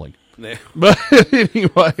 and gambling. Yeah. But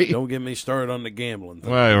anyway, don't get me started on the gambling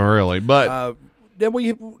thing. Well, really, but then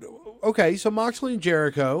okay. So Moxley and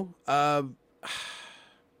Jericho. I'm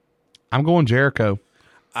going Jericho.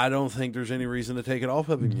 I don't think there's any reason to take it off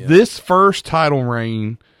of him yet. This first title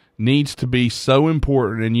reign needs to be so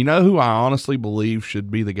important, and you know who I honestly believe should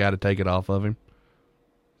be the guy to take it off of him?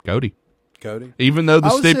 Cody. Even though the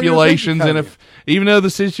stipulations even though the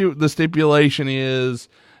stipulation is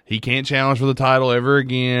he can't challenge for the title ever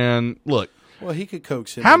again. Look, well, he could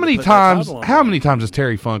coax him. How many times has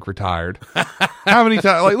Terry Funk retired? How many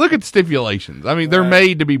times? Like, look at the stipulations. I mean, they're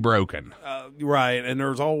made to be broken. Right, and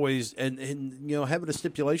there's always and having a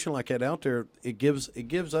stipulation like that out there, it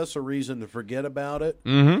gives us a reason to forget about it.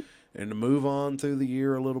 Mm-hmm. And to move on through the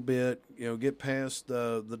year a little bit, get past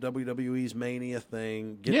the WWE's Mania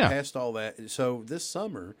thing, get past all that. So this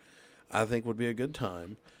summer, I think, would be a good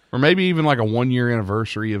time. Or maybe even like a 1-year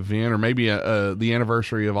anniversary event, or maybe the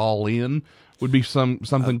anniversary of All In would be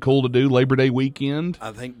something cool to do, Labor Day weekend.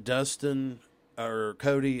 I think Dustin, or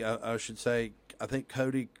Cody, I should say, I think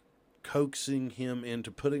Cody coaxing him into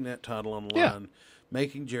putting that title on the line,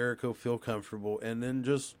 making Jericho feel comfortable, and then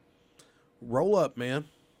just roll up, man.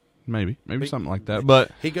 Maybe something like that.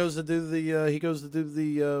 But he goes to do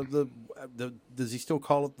the does he still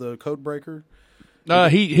call it the code breaker?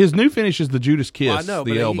 His new finish is the Judas Kiss. Well, I know,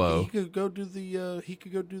 the but elbow. He could go do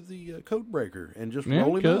the code breaker and just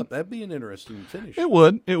roll him up. That'd be an interesting finish. It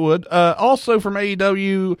would. Also from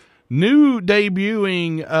AEW, new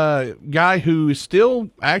debuting guy who is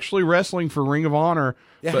still actually wrestling for Ring of Honor.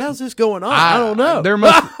 Yeah, how's this going on? I don't know.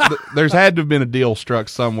 There's had to have been a deal struck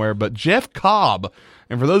somewhere, but Jeff Cobb.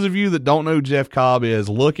 And for those of you that don't know who Jeff Cobb is,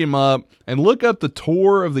 look him up and look up the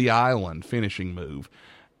Tour of the Island finishing move.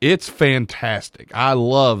 It's fantastic. I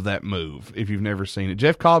love that move if you've never seen it.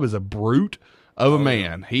 Jeff Cobb is a brute of a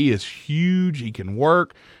man. He is huge. He can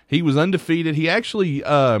work. He was undefeated. He actually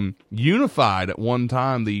unified at one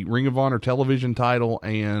time the Ring of Honor television title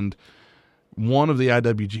and one of the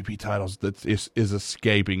IWGP titles that is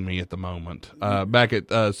escaping me at the moment. Back at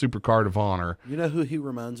Supercard of Honor. You know who he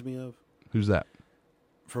reminds me of? Who's that?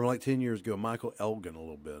 From like 10 years ago, Michael Elgin a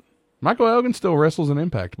little bit. Michael Elgin still wrestles in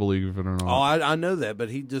Impact, believe it or not. Oh, I know that, but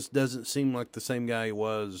he just doesn't seem like the same guy he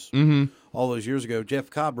was all those years ago. Jeff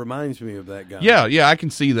Cobb reminds me of that guy. Yeah, I can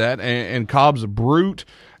see that. And Cobb's a brute,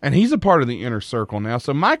 and he's a part of the Inner Circle now.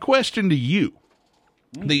 So my question to you,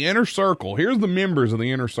 the Inner Circle, here's the members of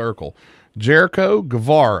the Inner Circle. Jericho,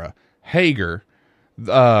 Guevara, Hager,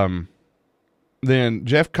 then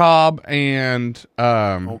Jeff Cobb and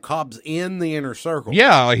Cobb's in the Inner Circle.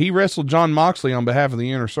 Yeah, he wrestled Jon Moxley on behalf of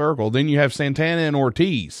the Inner Circle. Then you have Santana and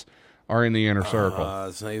Ortiz are in the Inner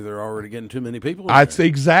Circle. Say they're already getting too many people. That's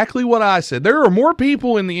exactly what I said. There are more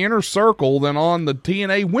people in the Inner Circle than on the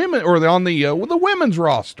TNA women or on the women's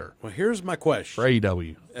roster. Well, here's my question for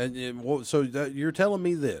AEW. So you're telling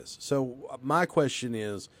me this. So my question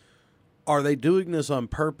is, are they doing this on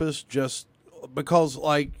purpose? Just because,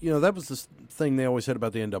 that was the thing they always said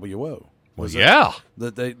about the NWO.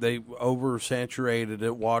 That they oversaturated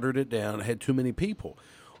it, watered it down, had too many people.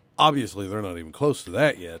 Obviously, they're not even close to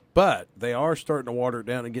that yet, but they are starting to water it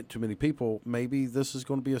down and get too many people. Maybe this is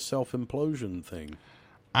going to be a self-implosion thing.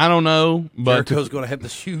 I don't know, but Jericho's going to have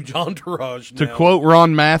this huge entourage now. To quote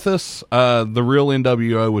Ron Mathis, the real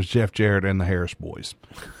NWO was Jeff Jarrett and the Harris Boys.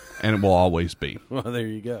 And it will always be. Well, there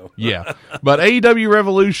you go. Yeah. But AEW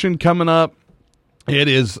Revolution coming up. It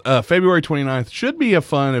is February 29th. Should be a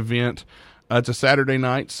fun event. It's a Saturday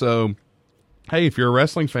night, so hey, if you're a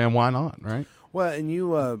wrestling fan, why not, right? Well, and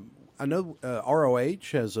you, I know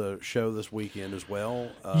ROH has a show this weekend as well.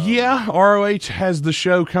 Yeah, ROH has the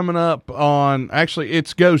show coming up on, actually,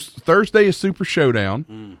 it goes, Thursday is Super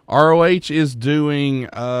Showdown. ROH is doing,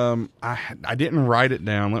 I didn't write it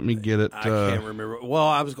down. Let me get it. I can't remember.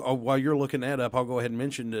 Well, while you're looking that up, I'll go ahead and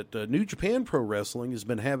mention that New Japan Pro Wrestling has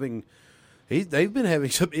been having, they've been having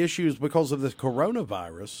some issues because of the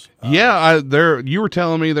coronavirus. You were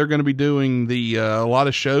telling me they're going to be doing a lot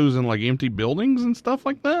of shows in like empty buildings and stuff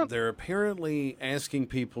like that. They're apparently asking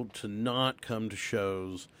people to not come to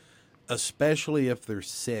shows, especially if they're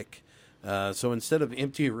sick. So instead of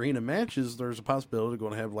empty arena matches, there's a possibility they're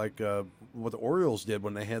going to have like what the Orioles did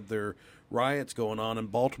when they had their riots going on in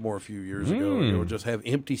Baltimore a few years ago. You'll just have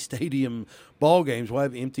empty stadium ball games. We'll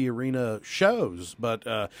have empty arena shows. But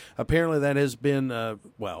apparently that has been,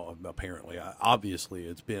 obviously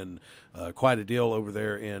it's been quite a deal over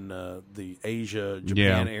there in the Asia,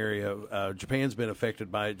 Japan area. Japan's been affected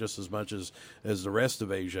by it just as much as the rest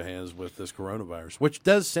of Asia has with this coronavirus, which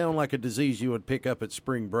does sound like a disease you would pick up at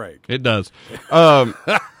spring break. It does.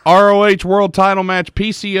 ROH World Title match,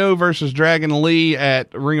 PCO versus Dragon Lee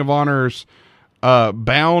at Ring of Honor's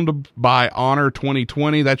Bound by Honor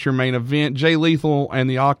 2020. That's your main event. Jay Lethal and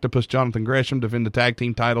the Octopus Jonathan Gresham defend the tag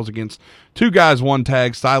team titles against two guys, one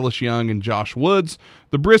tag, Silas Young and Josh Woods.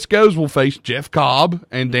 The Briscoes will face Jeff Cobb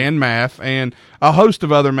and Dan Maff and a host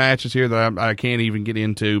of other matches here that I can't even get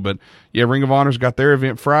into. But yeah, Ring of Honor's got their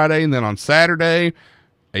event Friday, and then on Saturday,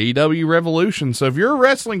 AEW Revolution. So if you're a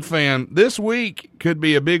wrestling fan, this week could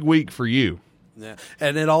be a big week for you. Yeah,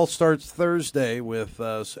 and it all starts Thursday with,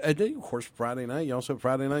 and then, of course, Friday night. You also have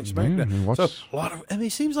Friday Night SmackDown. So a lot of,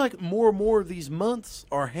 it seems like more and more of these months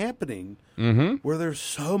are happening where there's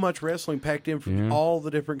so much wrestling packed in from all the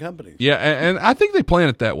different companies. Yeah, and I think they plan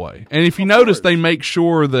it that way. And if you notice, they make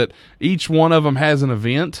sure that each one of them has an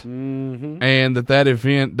event, and that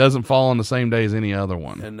event doesn't fall on the same day as any other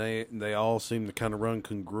one. And they all seem to kind of run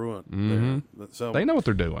congruent. So they know what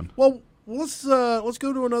they're doing. Well, let's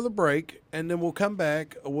go to another break, and then we'll come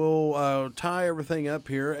back. We'll tie everything up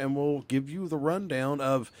here, and we'll give you the rundown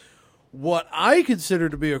of what I consider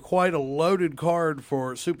to be quite a loaded card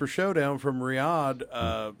for Super Showdown from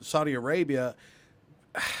Riyadh, Saudi Arabia.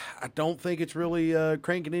 I don't think it's really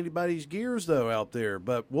cranking anybody's gears, though, out there.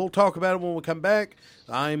 But we'll talk about it when we come back.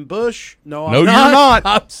 I'm Bush. No, I'm you're not.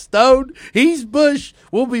 I'm Stone. He's Bush.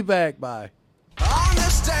 We'll be back. Bye. On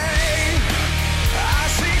this day, I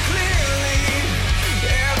see clearly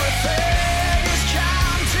everything is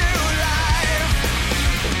come to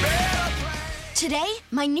life. Today,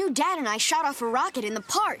 my new dad and I shot off a rocket in the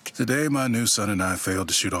park. Today, my new son and I failed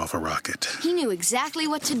to shoot off a rocket. He knew exactly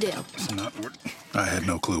what to do. I had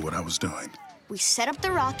no clue what I was doing. We set up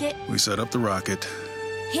the rocket.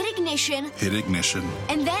 Hit ignition.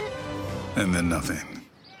 And then... And then nothing.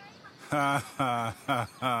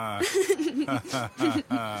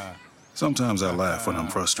 Sometimes I laugh when I'm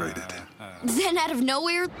frustrated. Then out of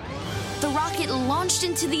nowhere, the rocket launched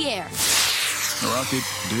into the air. The rocket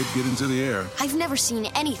did get into the air. I've never seen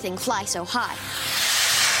anything fly so high.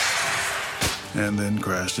 And then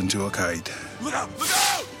crashed into a kite. Look out! Look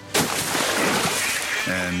out!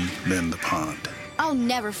 And then the pond. I'll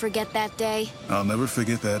never forget that day. I'll never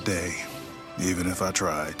forget that day, even if I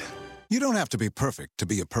tried. You don't have to be perfect to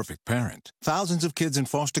be a perfect parent. Thousands of kids in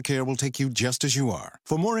foster care will take you just as you are.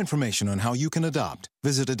 For more information on how you can adopt,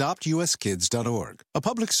 visit adoptuskids.org. A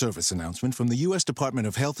public service announcement from the U.S. Department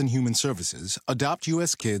of Health and Human Services, Adopt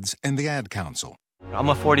U.S. Kids, and the Ad Council. I'm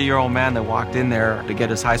a 40-year-old man that walked in there to get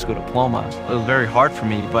his high school diploma. It was very hard for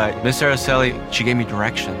me, but Miss Araceli, she gave me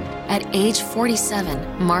direction. At age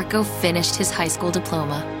 47, Marco finished his high school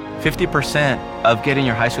diploma. 50% of getting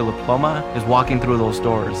your high school diploma is walking through those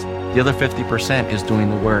doors. The other 50% is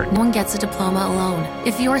doing the work. No one gets a diploma alone.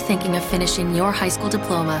 If you're thinking of finishing your high school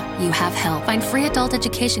diploma, you have help. Find free adult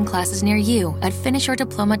education classes near you at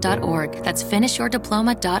finishyourdiploma.org. That's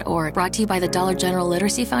finishyourdiploma.org. Brought to you by the Dollar General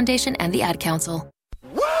Literacy Foundation and the Ad Council.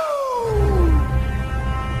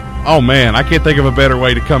 Oh, man, I can't think of a better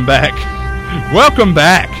way to come back. Welcome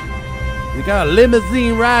back. You got a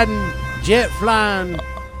limousine riding, jet flying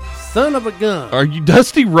son of a gun. Are you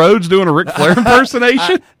Dusty Rhodes doing a Ric Flair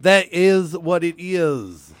impersonation? That is what it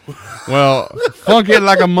is. Well, funk it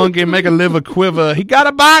like a monkey, make a liver quiver. He got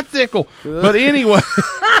a bicycle. But anyway.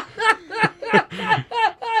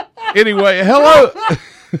 Hello.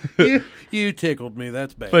 You tickled me.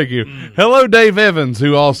 That's bad. Thank you. Hello, Dave Evans,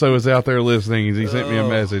 who also is out there listening. He sent me a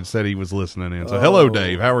message, said he was listening in. So hello,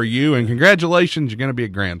 Dave. How are you? And congratulations. You're going to be a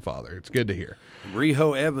grandfather. It's good to hear.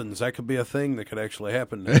 Riho Evans, that could be a thing that could actually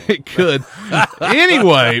happen now. It could.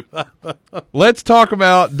 Anyway, let's talk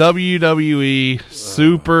about WWE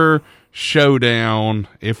Super Showdown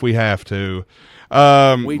if we have to.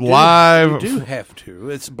 Live. We do have to.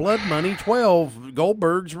 It's Blood Money 12,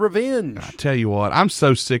 Goldberg's Revenge. I tell you what, I'm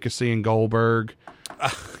so sick of seeing Goldberg.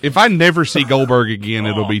 If I never see Goldberg again,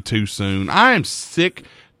 it'll be too soon. I am sick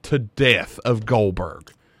to death of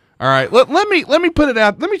Goldberg. All right, let me put it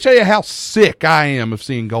out. Let me tell you how sick I am of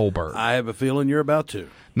seeing Goldberg. I have a feeling you're about to.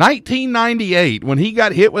 1998, when he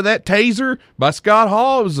got hit with that taser by Scott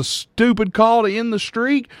Hall, it was a stupid call to end the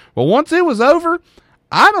streak. But once it was over,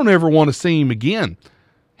 I don't ever want to see him again.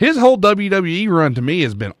 His whole WWE run to me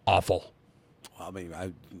has been awful. I mean,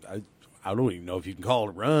 I don't even know if you can call it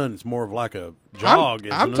a run. It's more of like a jog,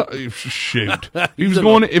 shoot.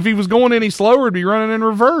 If he was going any slower, he'd be running in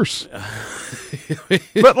reverse.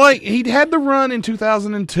 But like he'd had the run in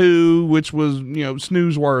 2002, which was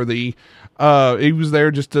snooze-worthy. He was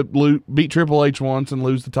there just to beat Triple H once and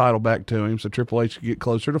lose the title back to him, so Triple H could get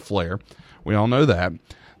closer to Flair. We all know that.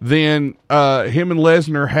 Then him and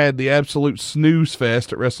Lesnar had the absolute snooze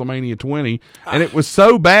fest at WrestleMania 20, and it was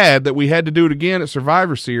so bad that we had to do it again at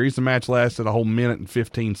Survivor Series. The match lasted a whole minute and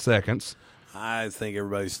 15 seconds. I think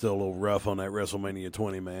everybody's still a little rough on that WrestleMania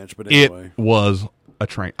 20 match, but anyway. It was a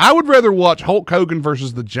train. I would rather watch Hulk Hogan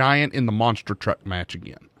versus the Giant in the Monster Truck match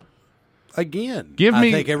again. I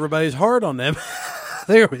think everybody's hard on them.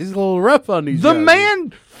 He's a little rough on these guys. The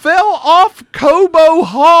man fell off Cobo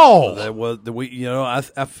Hall. That was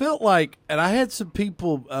I felt like, and I had some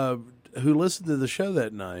people who listened to the show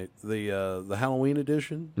that night, the Halloween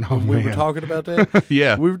edition. We were talking about that.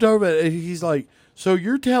 Yeah, we were talking about it. He's like, so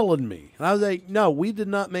you're telling me? And I was like, no, we did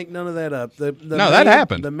not make none of that up. That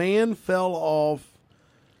happened. The man fell off.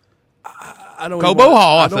 I don't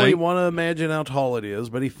even want to imagine how tall it is,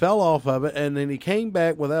 but he fell off of it, and then he came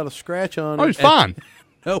back without a scratch on it. Oh, he's fine.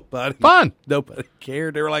 Nobody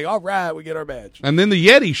cared. They were like, all right, we get our badge. And then the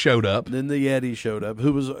Yeti showed up.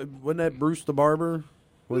 Who wasn't that Bruce the Barber?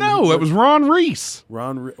 No, it was Ron Reese.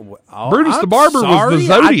 Brutus the Barber was the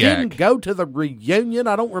Zodiac. I didn't go to the reunion.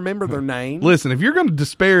 I don't remember their name. Listen, if you're going to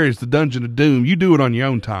disparage the Dungeon of Doom, you do it on your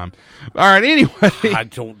own time. All right, anyway.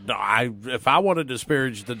 If I want to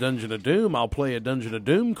disparage the Dungeon of Doom, I'll play a Dungeon of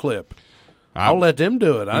Doom clip. I'll let them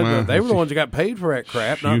do it. They were the ones that got paid for that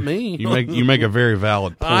crap, not me. You make a very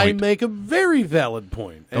valid point. I make a very valid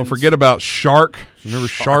point. Don't forget about Shark. Remember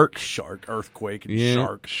Shark? Shark, Earthquake,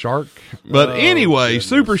 and Shark. But anyway, goodness.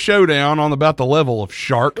 Super Showdown on about the level of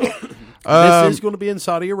Shark. This is going to be in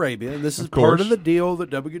Saudi Arabia, and this is part of the deal that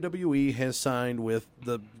WWE has signed with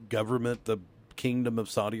the government, the Kingdom of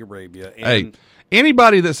Saudi Arabia. And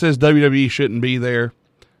anybody that says WWE shouldn't be there,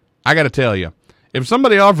 I got to tell you, if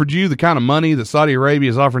somebody offered you the kind of money that Saudi Arabia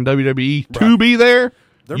is offering WWE to be there,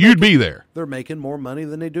 you'd be there. They're making more money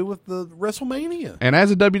than they do with the WrestleMania. And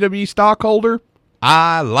as a WWE stockholder,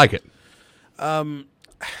 I like it.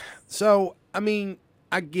 So, I mean,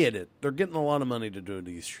 I get it. They're getting a lot of money to do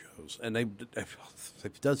these shows, and they've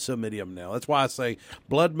done so many of them now. That's why I say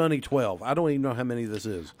Blood Money 12. I don't even know how many this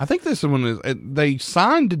is. I think this one is, they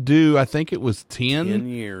signed to do, I think it was 10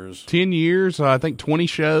 years. 10 years, I think 20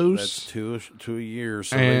 shows. That's two a year,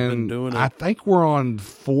 so and they've been doing it. I think we're on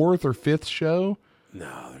 4th or 5th show.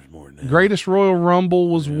 No, there's more than that. Greatest Royal Rumble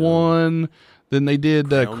was one. Then they did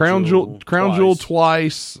Crown Jewel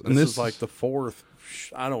twice. And this is like the 4th.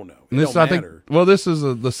 I don't know. I think. Well, this is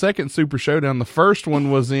the second Super Showdown. The first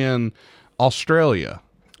one was in Australia.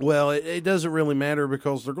 Well, it doesn't really matter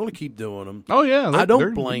because they're going to keep doing them. Oh yeah, I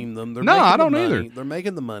don't blame them. I don't either. They're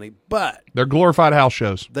making the money, but they're glorified house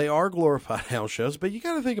shows. They are glorified house shows, but you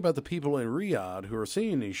got to think about the people in Riyadh who are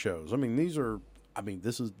seeing these shows. I mean,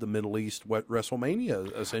 this is the Middle East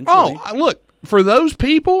WrestleMania essentially. Oh, look, for those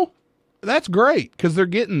people, that's great because they're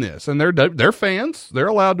getting this, and they're fans. They're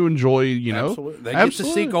allowed to enjoy, Absolutely. They get to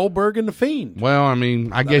see Goldberg and The Fiend. Well, I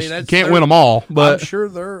mean, I guess you can't win them all, but I'm sure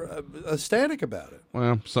they're ecstatic about it.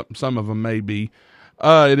 Well, some of them may be.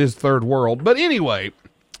 It is third world, but anyway,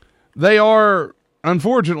 they are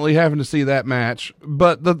unfortunately having to see that match.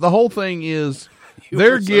 But the whole thing is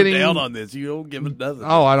they're getting down on this. You don't give it nothing.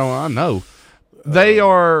 Oh, I know.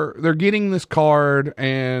 They're getting this card,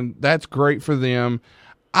 and that's great for them.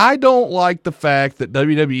 I don't like the fact that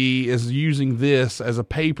WWE is using this as a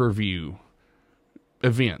pay-per-view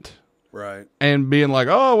event. Right. And being like,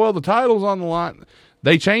 oh, well, the title's on the line.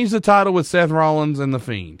 They changed the title with Seth Rollins and The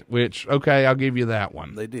Fiend, which, okay, I'll give you that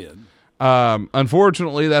one. They did.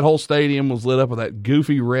 Unfortunately, that whole stadium was lit up with that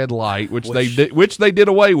goofy red light, which they did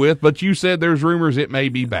away with. But you said there's rumors it may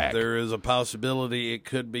be back. There is a possibility it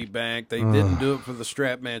could be back. They didn't do it for the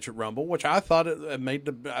strap match at Rumble, which I thought it made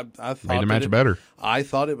the match better. I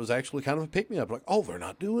thought it was actually kind of a pick me up. Like, they're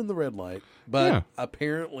not doing the red light, but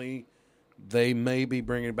apparently they may be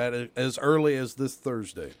bringing it back as early as this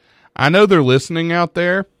Thursday. I know they're listening out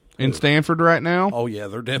there in Stanford right now. Oh yeah,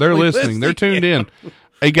 they're definitely listening. They're tuned in.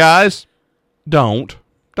 Hey guys. Don't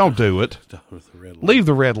do it. Leave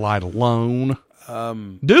the red light alone.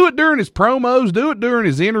 Do it during his promos. Do it during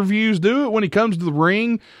his interviews. Do it when he comes to the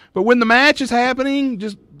ring. But when the match is happening,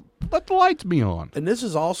 just let the lights be on. And this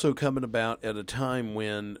is also coming about at a time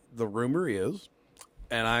when the rumor is,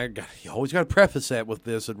 and you always got to preface that with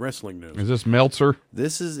this in wrestling news. Is this Meltzer?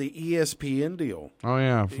 This is the ESPN deal. Oh,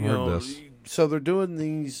 yeah, I've heard this. So they're doing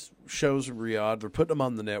these shows in Riyadh. They're putting them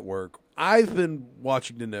on the network. I've been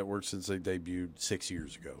watching the network since they debuted 6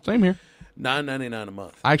 years ago. Same here. $9.99 a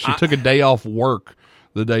month. I actually took a day off work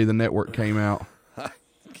the day the network came out.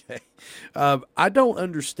 Okay. I don't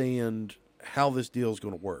understand how this deal is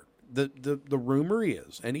going to work. The rumor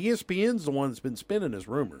is, and ESPN's the one that's been spinning this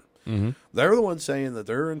rumor. Mm-hmm. They're the ones saying that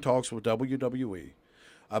they're in talks with WWE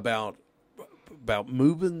about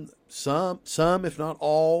moving some, if not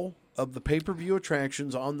all, of the pay-per-view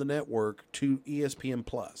attractions on the network to ESPN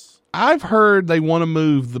Plus. I've heard they want to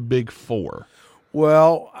move the big four.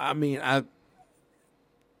 Well, I mean,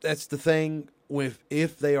 that's the thing.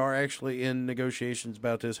 If they are actually in negotiations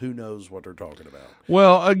about this, who knows what they're talking about?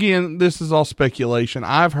 Well, again, this is all speculation.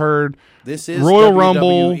 I've heard this is Royal WWE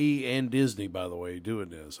Rumble and Disney, by the way, doing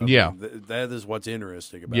this. I mean, that is what's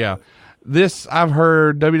interesting about it. This I've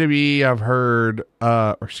heard WWE. I've heard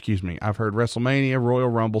I've heard WrestleMania, Royal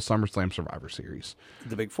Rumble, SummerSlam, Survivor Series.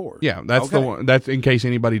 The big four. Yeah, that's the one. That's in case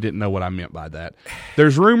anybody didn't know what I meant by that.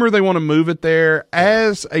 There's rumor they want to move it there.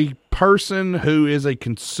 As a person who is a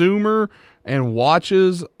consumer and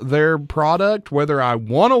watches their product, whether I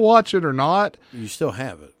want to watch it or not. You still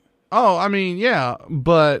have it. Oh, I mean, yeah,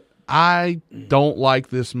 but I don't like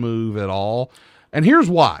this move at all. And here's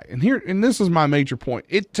why. And this is my major point.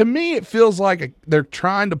 To me, it feels like they're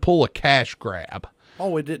trying to pull a cash grab.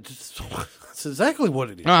 Oh, it did. That's exactly what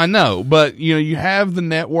it is. I know, but you have the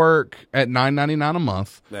network at $9.99 a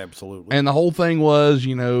month. Absolutely. And the whole thing was,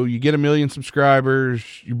 you get 1 million subscribers,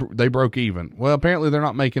 they broke even. Well, apparently they're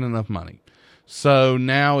not making enough money. So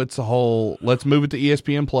now it's a whole, let's move it to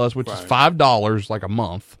ESPN Plus, which is $5 like a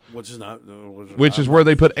month. Which is where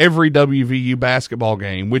they put every WVU basketball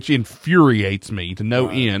game, which infuriates me to no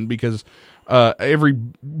end, because every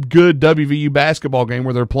good WVU basketball game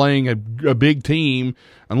where they're playing a big team,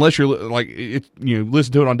 unless you're like,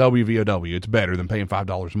 listen to it on WVOW, it's better than paying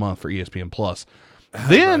 $5 a month for ESPN Plus.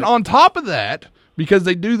 Then on top of that, because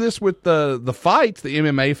they do this with the fights, the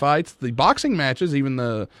MMA fights, the boxing matches, even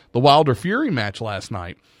the Wilder Fury match last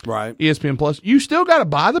night. Right. ESPN Plus, you still got to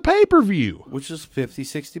buy the pay-per-view. Which is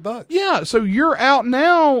 $50-$60. Yeah, so you're out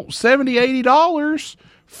now $70-$80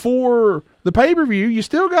 for the pay-per-view. You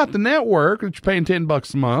still got the network, which you're paying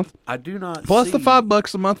 $10 a month. I do not Plus the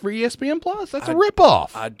 $5 a month for ESPN Plus. That's a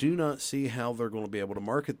ripoff. I do not see how they're going to be able to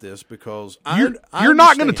market this, because you're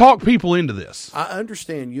not going to talk people into this. I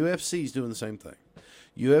understand UFC is doing the same thing.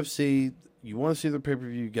 UFC, you want to see the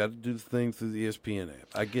pay-per-view, you got to do the thing through the ESPN app.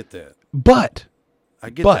 I get that. But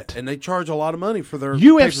that. And they charge a lot of money for their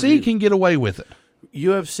UFC pay-per-view. can get away with it.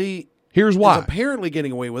 UFC Here's why. is apparently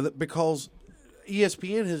getting away with it because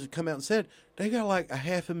ESPN has come out and said they got like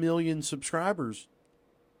 500,000 subscribers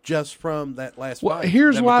just from that last fight.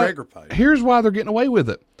 Here's why. McGregor fight. Here's why they're getting away with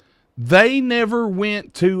it. They never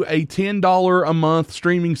went to a $10 a month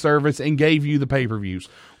streaming service and gave you the pay-per-views.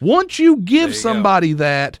 Once you give somebody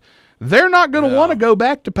that, they're not going to want to go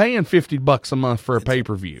back to paying $50 a month for a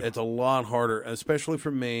pay-per-view. It's a lot harder, especially for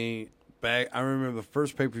me. I remember the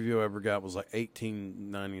first pay-per-view I ever got was like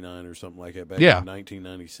 $18.99 or something like that back in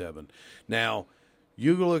 1997. Now,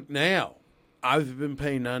 you look now, I've been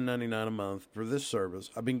paying $9.99 a month for this service.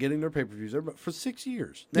 I've been getting their pay-per-views for 6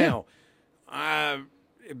 years. Now,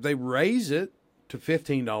 if they raise it to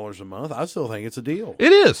 $15 a month, I still think it's a deal.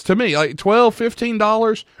 It is to me, like $12,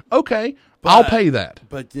 $15. Okay, I'll pay that.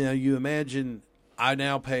 But you imagine, I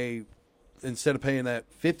now pay, instead of paying that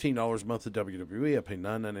 $15 a month to WWE, I pay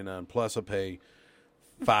 $9.99 plus I pay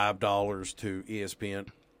 $5 to ESPN.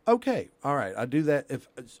 Okay, all right, I do that. If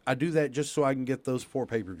I do that just so I can get those 4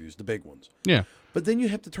 pay-per-views, the big ones. Yeah. But then you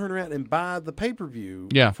have to turn around and buy the pay-per-view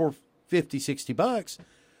for $50-$60.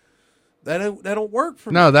 That don't work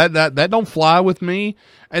for me. No, that don't fly with me.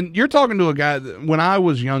 And you're talking to a guy that when I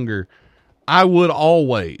was younger, I would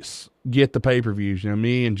always get the pay-per-views.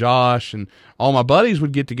 Me and Josh and all my buddies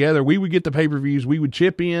would get together. We would get the pay-per-views. We would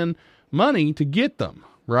chip in money to get them,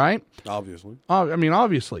 right? Obviously.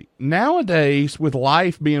 Obviously. Nowadays, with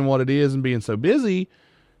life being what it is and being so busy,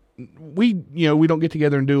 we don't get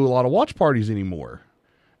together and do a lot of watch parties anymore.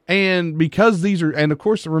 And because and of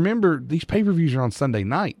course, remember, these pay-per-views are on Sunday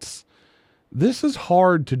nights. This is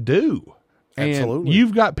hard to do. Absolutely. And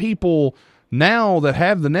you've got people now that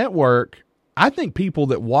have the network. I think people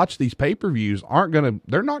that watch these pay-per-views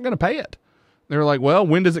they're not going to pay it. They're like, well,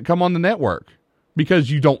 when does it come on the network? Because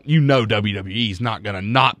WWE's not going to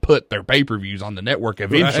not put their pay-per-views on the network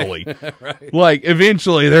eventually. Right. Like,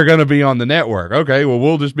 eventually they're going to be on the network. Okay, well,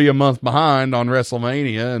 we'll just be a month behind on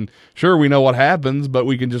WrestleMania, and sure, we know what happens, but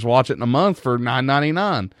we can just watch it in a month for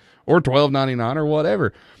 $9.99 or $12.99 or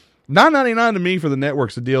whatever. $9.99 to me for the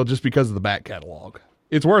network's a deal just because of the back catalog.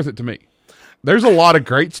 It's worth it to me. There's a lot of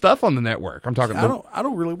great stuff on the network. I'm talking. I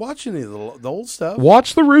don't really watch any of the old stuff.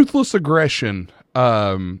 Watch the Ruthless Aggression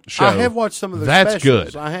show. I have watched some of their That's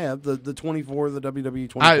specials. good. I have the 24, the WWE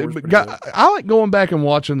 24. I like going back and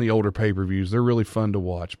watching the older pay-per-views. They're really fun to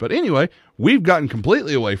watch. But anyway, we've gotten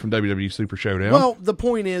completely away from WWE Super Showdown. Well, the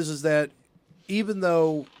point is that even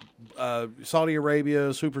though Saudi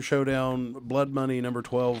Arabia, Super Showdown, Blood Money, number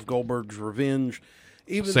 12, Goldberg's Revenge,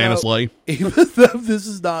 Santa's Slay. Even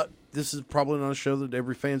though this is probably not a show that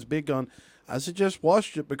every fan's big on, I suggest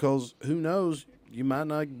watch it because who knows, you might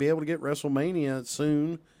not be able to get WrestleMania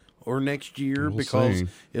soon or next year because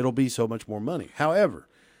it'll be so much more money. However,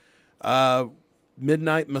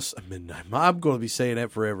 Midnight, I'm going to be saying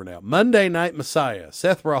that forever now. Monday Night Messiah,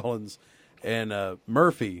 Seth Rollins and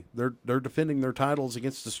Murphy, they're defending their titles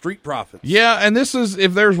against the Street Profits. Yeah, and this is,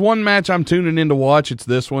 if there's one match I'm tuning in to watch, it's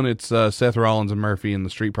this one. It's Seth Rollins and Murphy and the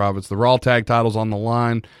Street Profits. The Raw tag titles on the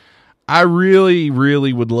line. I really,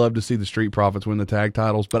 really would love to see the Street Profits win the tag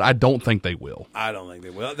titles, but I don't think they will. I don't think they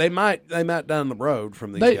will. They might down the road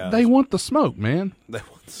from these guys. They want the smoke, man. They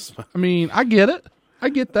want the smoke. I mean, I get it. I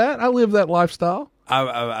get that. I live that lifestyle.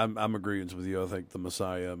 I'm agreeing with you. I think the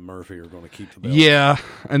Messiah and Murphy are going to keep the belt. Yeah,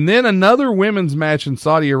 and then another women's match in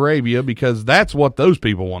Saudi Arabia because that's what those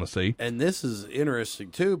people want to see. And this is interesting,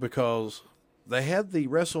 too, because they had the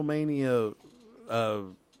WrestleMania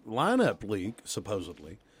lineup leak,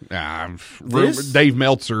 supposedly. Dave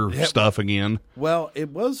Meltzer stuff again. Well, it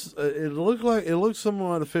was. It looked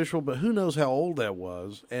somewhat official, but who knows how old that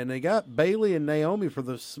was? And they got Bayley and Naomi for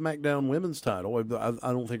the SmackDown Women's title. I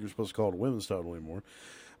don't think you're supposed to call it a women's title anymore.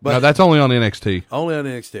 But no, that's only on NXT. Only on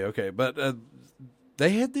NXT. Okay, but they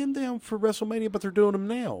had them down for WrestleMania, but they're doing them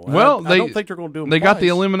now. Well, I don't think they're going to do them. They twice. got the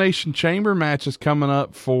Elimination Chamber matches coming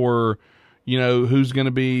up for. Who's going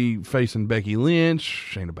to be facing Becky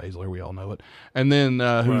Lynch, Shayna Baszler, we all know it. And then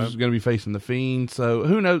who's going to be facing The Fiend. So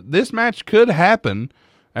who knows? This match could happen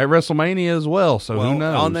at WrestleMania as well. So who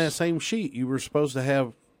knows? On that same sheet, you were supposed to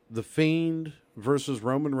have The Fiend versus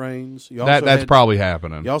Roman Reigns. That's probably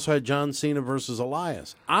happening. You also had John Cena versus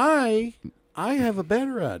Elias. I have a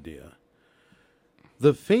better idea.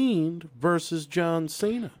 The Fiend versus John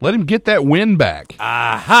Cena. Let him get that win back.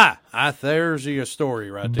 Aha! There's your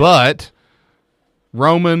story right there. But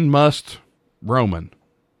Roman.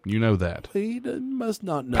 You know that. He must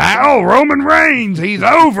not know. Pal, Roman Reigns, he's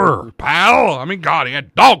over. Pal, I mean, God, he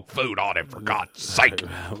had dog food on him, for God's sake.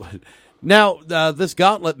 Now, this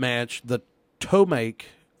gauntlet match, the Tomac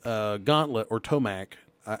gauntlet, or Tomac,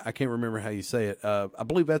 I can't remember how you say it. I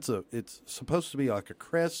believe it's supposed to be like a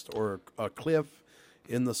crest or a cliff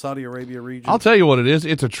in the Saudi Arabia region. I'll tell you what it is.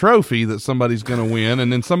 It's a trophy that somebody's going to win,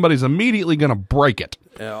 and then somebody's immediately going to break it.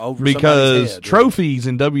 Over because head, trophies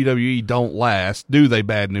in WWE don't last. Do they,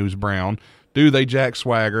 Bad News Brown? Do they, Jack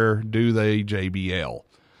Swagger? Do they, JBL?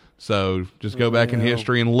 So just go back in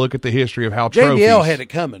history and look at the history of how trophies. JBL had it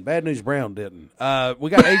coming. Bad News Brown didn't. We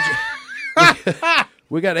got AJ.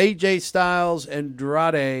 We got AJ Styles,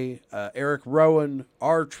 Andrade, Eric Rowan,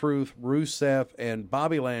 R-Truth, Rusev, and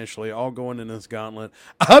Bobby Lashley all going in this gauntlet.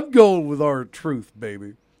 I'm going with R-Truth,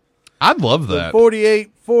 baby. I'd love that.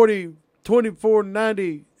 48, 40, 24,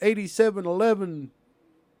 90, 87, 11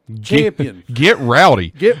 champion. Get rowdy.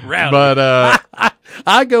 Get rowdy. But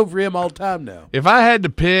I go for him all the time now. If I had to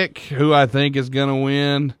pick who I think is going to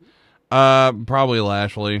win, probably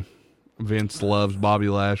Lashley. Vince loves Bobby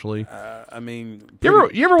Lashley. I mean,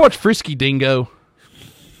 you ever watch Frisky Dingo?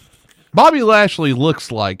 Bobby Lashley looks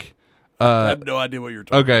like. I have no idea what you're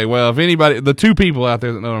talking about. Okay, well, if anybody, the two people out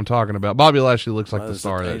there that know what I'm talking about, Bobby Lashley looks like the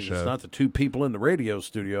star of that show. It's not the two people in the radio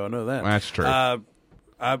studio. I know that. That's true.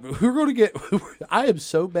 We're going to get. I am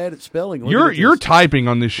so bad at spelling. Your typing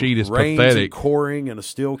on this sheet is Reigns pathetic. And Coring in a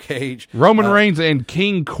steel cage. Roman Reigns and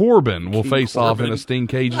King Corbin will face off in a stink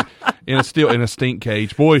cage. in a stink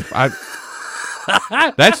cage. Boy,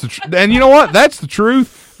 that's and you know what? That's the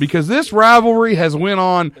truth, because this rivalry has went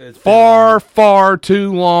on far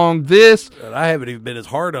too long. I haven't even been as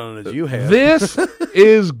hard on it as you have. This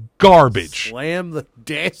is garbage. Slam the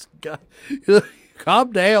desk.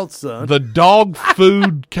 Calm down, son. The dog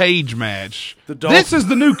food cage match. This is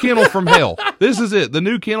the new kennel from hell. This is it. The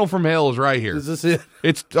new kennel from hell is right here. Is this it?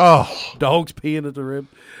 It's dogs peeing at the rib.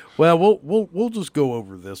 Well, we'll just go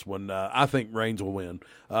over this one. I think Reigns will win.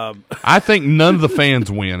 I think none of the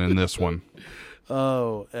fans win in this one.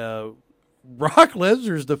 Brock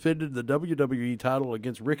Lesnar's defended the WWE title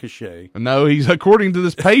against Ricochet. No, he's, according to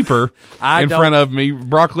this paper in front of me,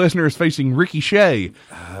 Brock Lesnar is facing Ricochet,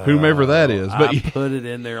 whomever that is. But I put it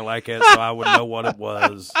in there like that so I would know what it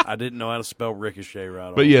was. I didn't know how to spell Ricochet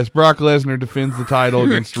right. But yes, Brock Lesnar defends the title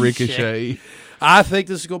against Ricochet. I think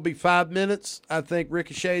this is going to be 5 minutes. I think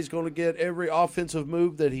Ricochet is going to get every offensive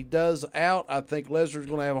move that he does out. I think Lesnar's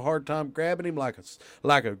going to have a hard time grabbing him like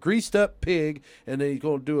a greased up pig, and then he's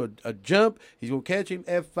going to do a jump. He's going to catch him,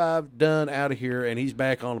 F5, done, out of here, and he's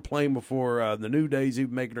back on a plane before the New Day's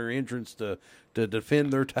even making their entrance to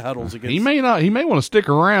defend their titles against. He may not. He may want to stick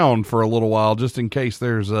around for a little while just in case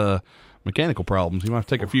there's mechanical problems. He might have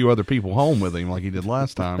to take a few other people home with him like he did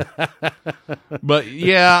last time. But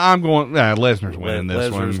yeah, I'm going. Lesnar's winning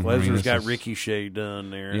this one. Lesnar's got Ricochet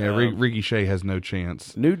done there. Yeah, Ricochet has no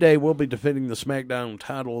chance. New Day will be defending the SmackDown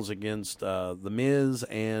titles against The Miz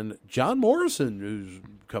and John Morrison, who's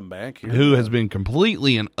come back here. Who has been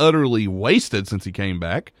completely and utterly wasted since he came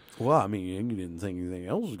back. Well, I mean, you didn't think anything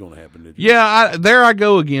else was going to happen, did you? Yeah, there I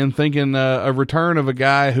go again, thinking a return of a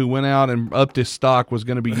guy who went out and upped his stock was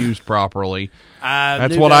going to be used properly.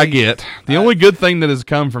 That's what I get. The only good thing that has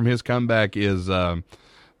come from his comeback is the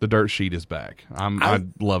dirt sheet is back. I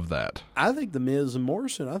love that. I think the Miz and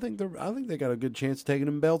Morrison. I think they got a good chance of taking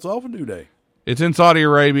them belts off of New Day. It's in Saudi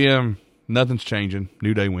Arabia. Nothing's changing.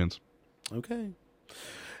 New Day wins. Okay.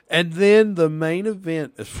 And then the main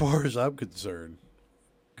event, as far as I'm concerned.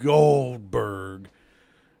 Goldberg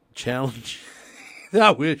challenge. I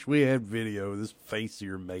wish we had video of this face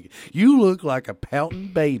you're making. You look like a pouting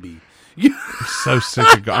baby. I'm so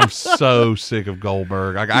sick of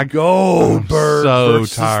Goldberg. Goldberg. I'm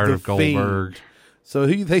so tired of Goldberg. Fiend. So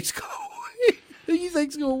who you think's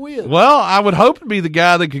going to win? Well, I would hope to be the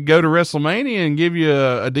guy that could go to WrestleMania and give you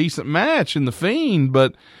a decent match in the Fiend,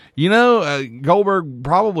 but you know, Goldberg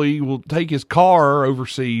probably will take his car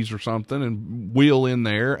overseas or something and wheel in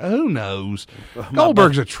there. Who knows?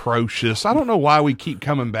 Goldberg's atrocious. I don't know why we keep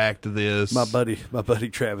coming back to this. My buddy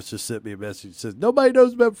Travis just sent me a message that says, nobody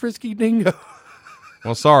knows about Frisky Dingo.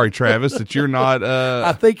 Well, sorry, Travis, that you're not.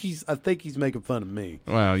 I think he's making fun of me.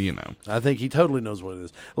 Well, you know, I think he totally knows what it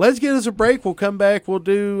is. Let's get us a break. We'll come back. We'll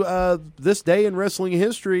do this day in wrestling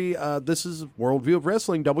history. This is Worldview of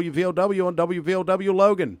Wrestling, WVOW on WVOW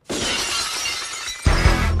Logan.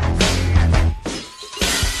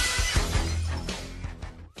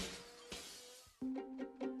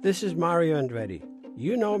 This is Mario Andretti.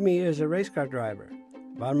 You know me as a race car driver,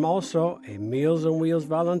 but I'm also a Meals on Wheels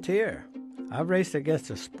volunteer. I've raced against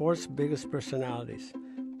the sport's biggest personalities,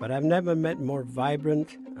 but I've never met more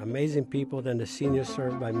vibrant, amazing people than the seniors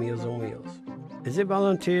served by Meals on Wheels. As a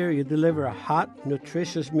volunteer, you deliver a hot,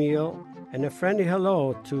 nutritious meal and a friendly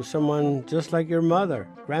hello to someone just like your mother,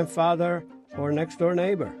 grandfather, or next-door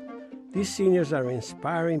neighbor. These seniors are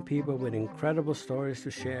inspiring people with incredible stories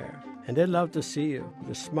to share, and they love to see you.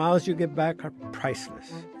 The smiles you get back are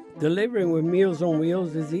priceless. Delivering with Meals on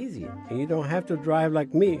Wheels is easy, and you don't have to drive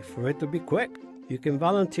like me for it to be quick. You can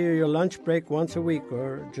volunteer your lunch break once a week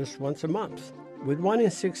or just once a month. With 1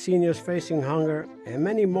 in 6 seniors facing hunger and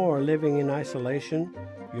many more living in isolation,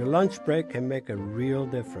 your lunch break can make a real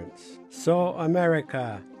difference. So,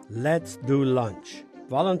 America, let's do lunch.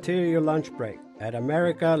 Volunteer your lunch break at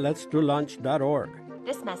americaletsdolunch.org.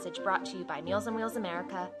 This message brought to you by Meals on Wheels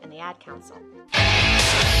America and the Ad Council.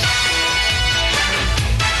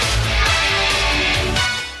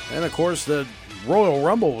 And, of course, the Royal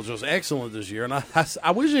Rumble was just excellent this year. And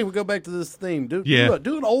I wish they would go back to this theme. Do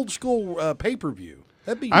an old-school pay-per-view.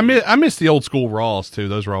 That'd be I miss the old-school Raws, too.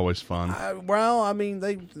 Those were always fun. I mean,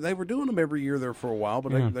 they were doing them every year there for a while.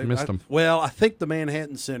 But they missed them. Well, I think the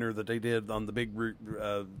Manhattan Center that they did on the big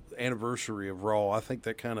anniversary of Raw, I think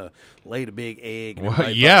that kind of laid a big egg.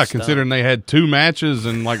 Well, yeah, considering they had 2 matches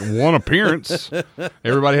and like 1 appearance.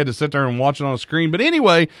 Everybody had to sit there and watch it on a screen. But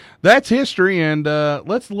anyway, that's history, and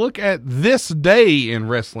let's look at this day in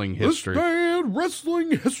wrestling history. This day in in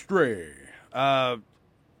wrestling history.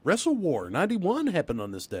 Wrestle War 91 happened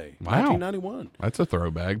on this day. Wow. 1991. That's a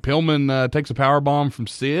throwback. Pillman takes a power bomb from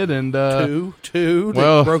Sid and two.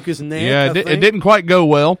 Well, That broke his neck. Yeah, it didn't quite go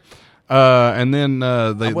well. And then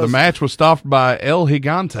the match was stopped by El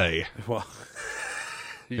Gigante. Well,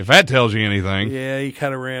 if that tells you anything. Yeah, he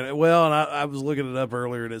kind of ran it. Well, and I was looking it up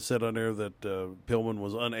earlier, and it said on there that Pillman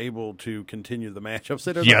was unable to continue the match. I've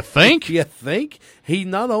said, You think? You think? He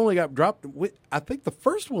not only got dropped, I think the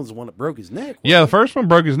first one's the one that broke his neck. Yeah, the first one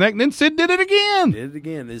broke his neck, and then Sid did it again. Did it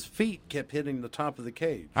again. His feet kept hitting the top of the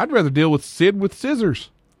cage. I'd rather deal with Sid with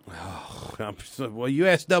scissors. Well, you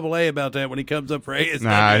ask Double A about that when he comes up for ASW.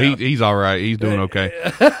 Nah, he's all right. He's doing okay.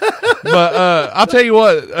 But I'll tell you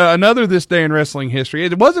what, another this day in wrestling history.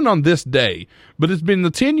 It wasn't on this day, but it's been the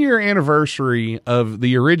 10-year anniversary of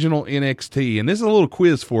the original NXT. And this is a little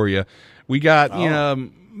quiz for you. We got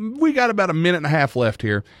about a minute and a half left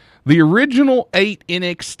here. The original 8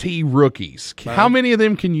 NXT rookies. How many of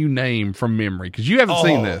them can you name from memory? Because you haven't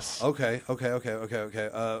seen this. Okay. All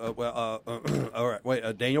right.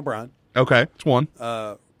 Wait. Daniel Bryan. Okay, it's one.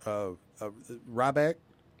 Ryback.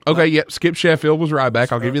 Okay, yep. Skip Sheffield was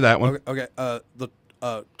Ryback. I'll give you that one. Okay.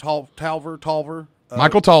 Tolver.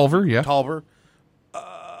 Michael Tolver. Yeah. Tolver.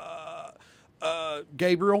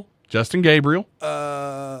 Gabriel. Justin Gabriel.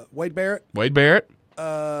 Wade Barrett.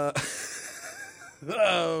 Hang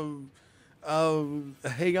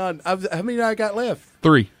on. How many I got left?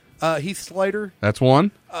 3. Heath Slater. That's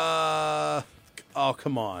one. Oh,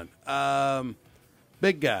 come on.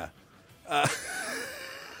 Big guy.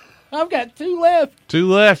 I've got 2 left. 2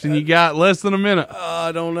 left, and you got less than a minute.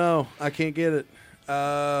 I don't know. I can't get it.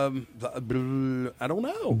 I don't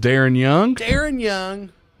know. Darren Young. Darren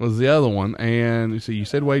Young was the other one. And so you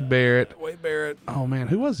said Wade Barrett. Wade Barrett. Oh, man.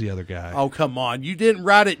 Who was the other guy? Oh, come on. You didn't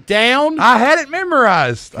write it down? I had it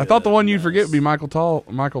memorized. I thought the one you'd forget would be Michael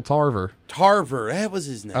Tarver. Tarver. That was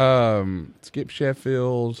his name. Skip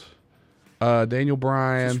Sheffield. Daniel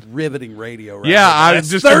Bryan. Just riveting radio right Yeah, now. I That's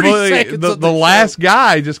just 30 completely, seconds of the show. last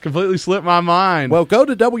guy just completely slipped my mind. Well, go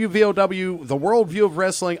to WVOW, the Worldview of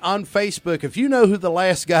Wrestling, on Facebook. If you know who the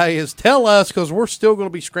last guy is, tell us, because we're still going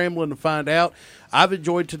to be scrambling to find out. I've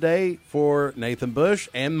enjoyed today for Nathan Bush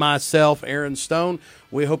and myself, Aaron Stone.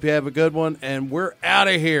 We hope you have a good one, and we're out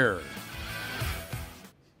of here.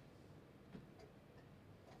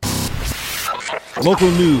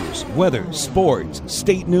 Local news, weather, sports,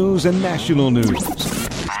 state news, and national news.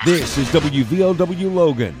 This is WVOW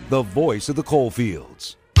Logan, the voice of the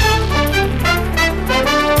coalfields.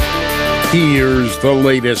 Here's the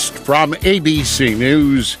latest from ABC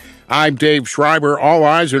News. I'm Dave Schreiber. All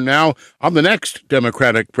eyes are now on the next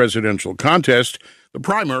Democratic presidential contest, the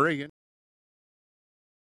primary.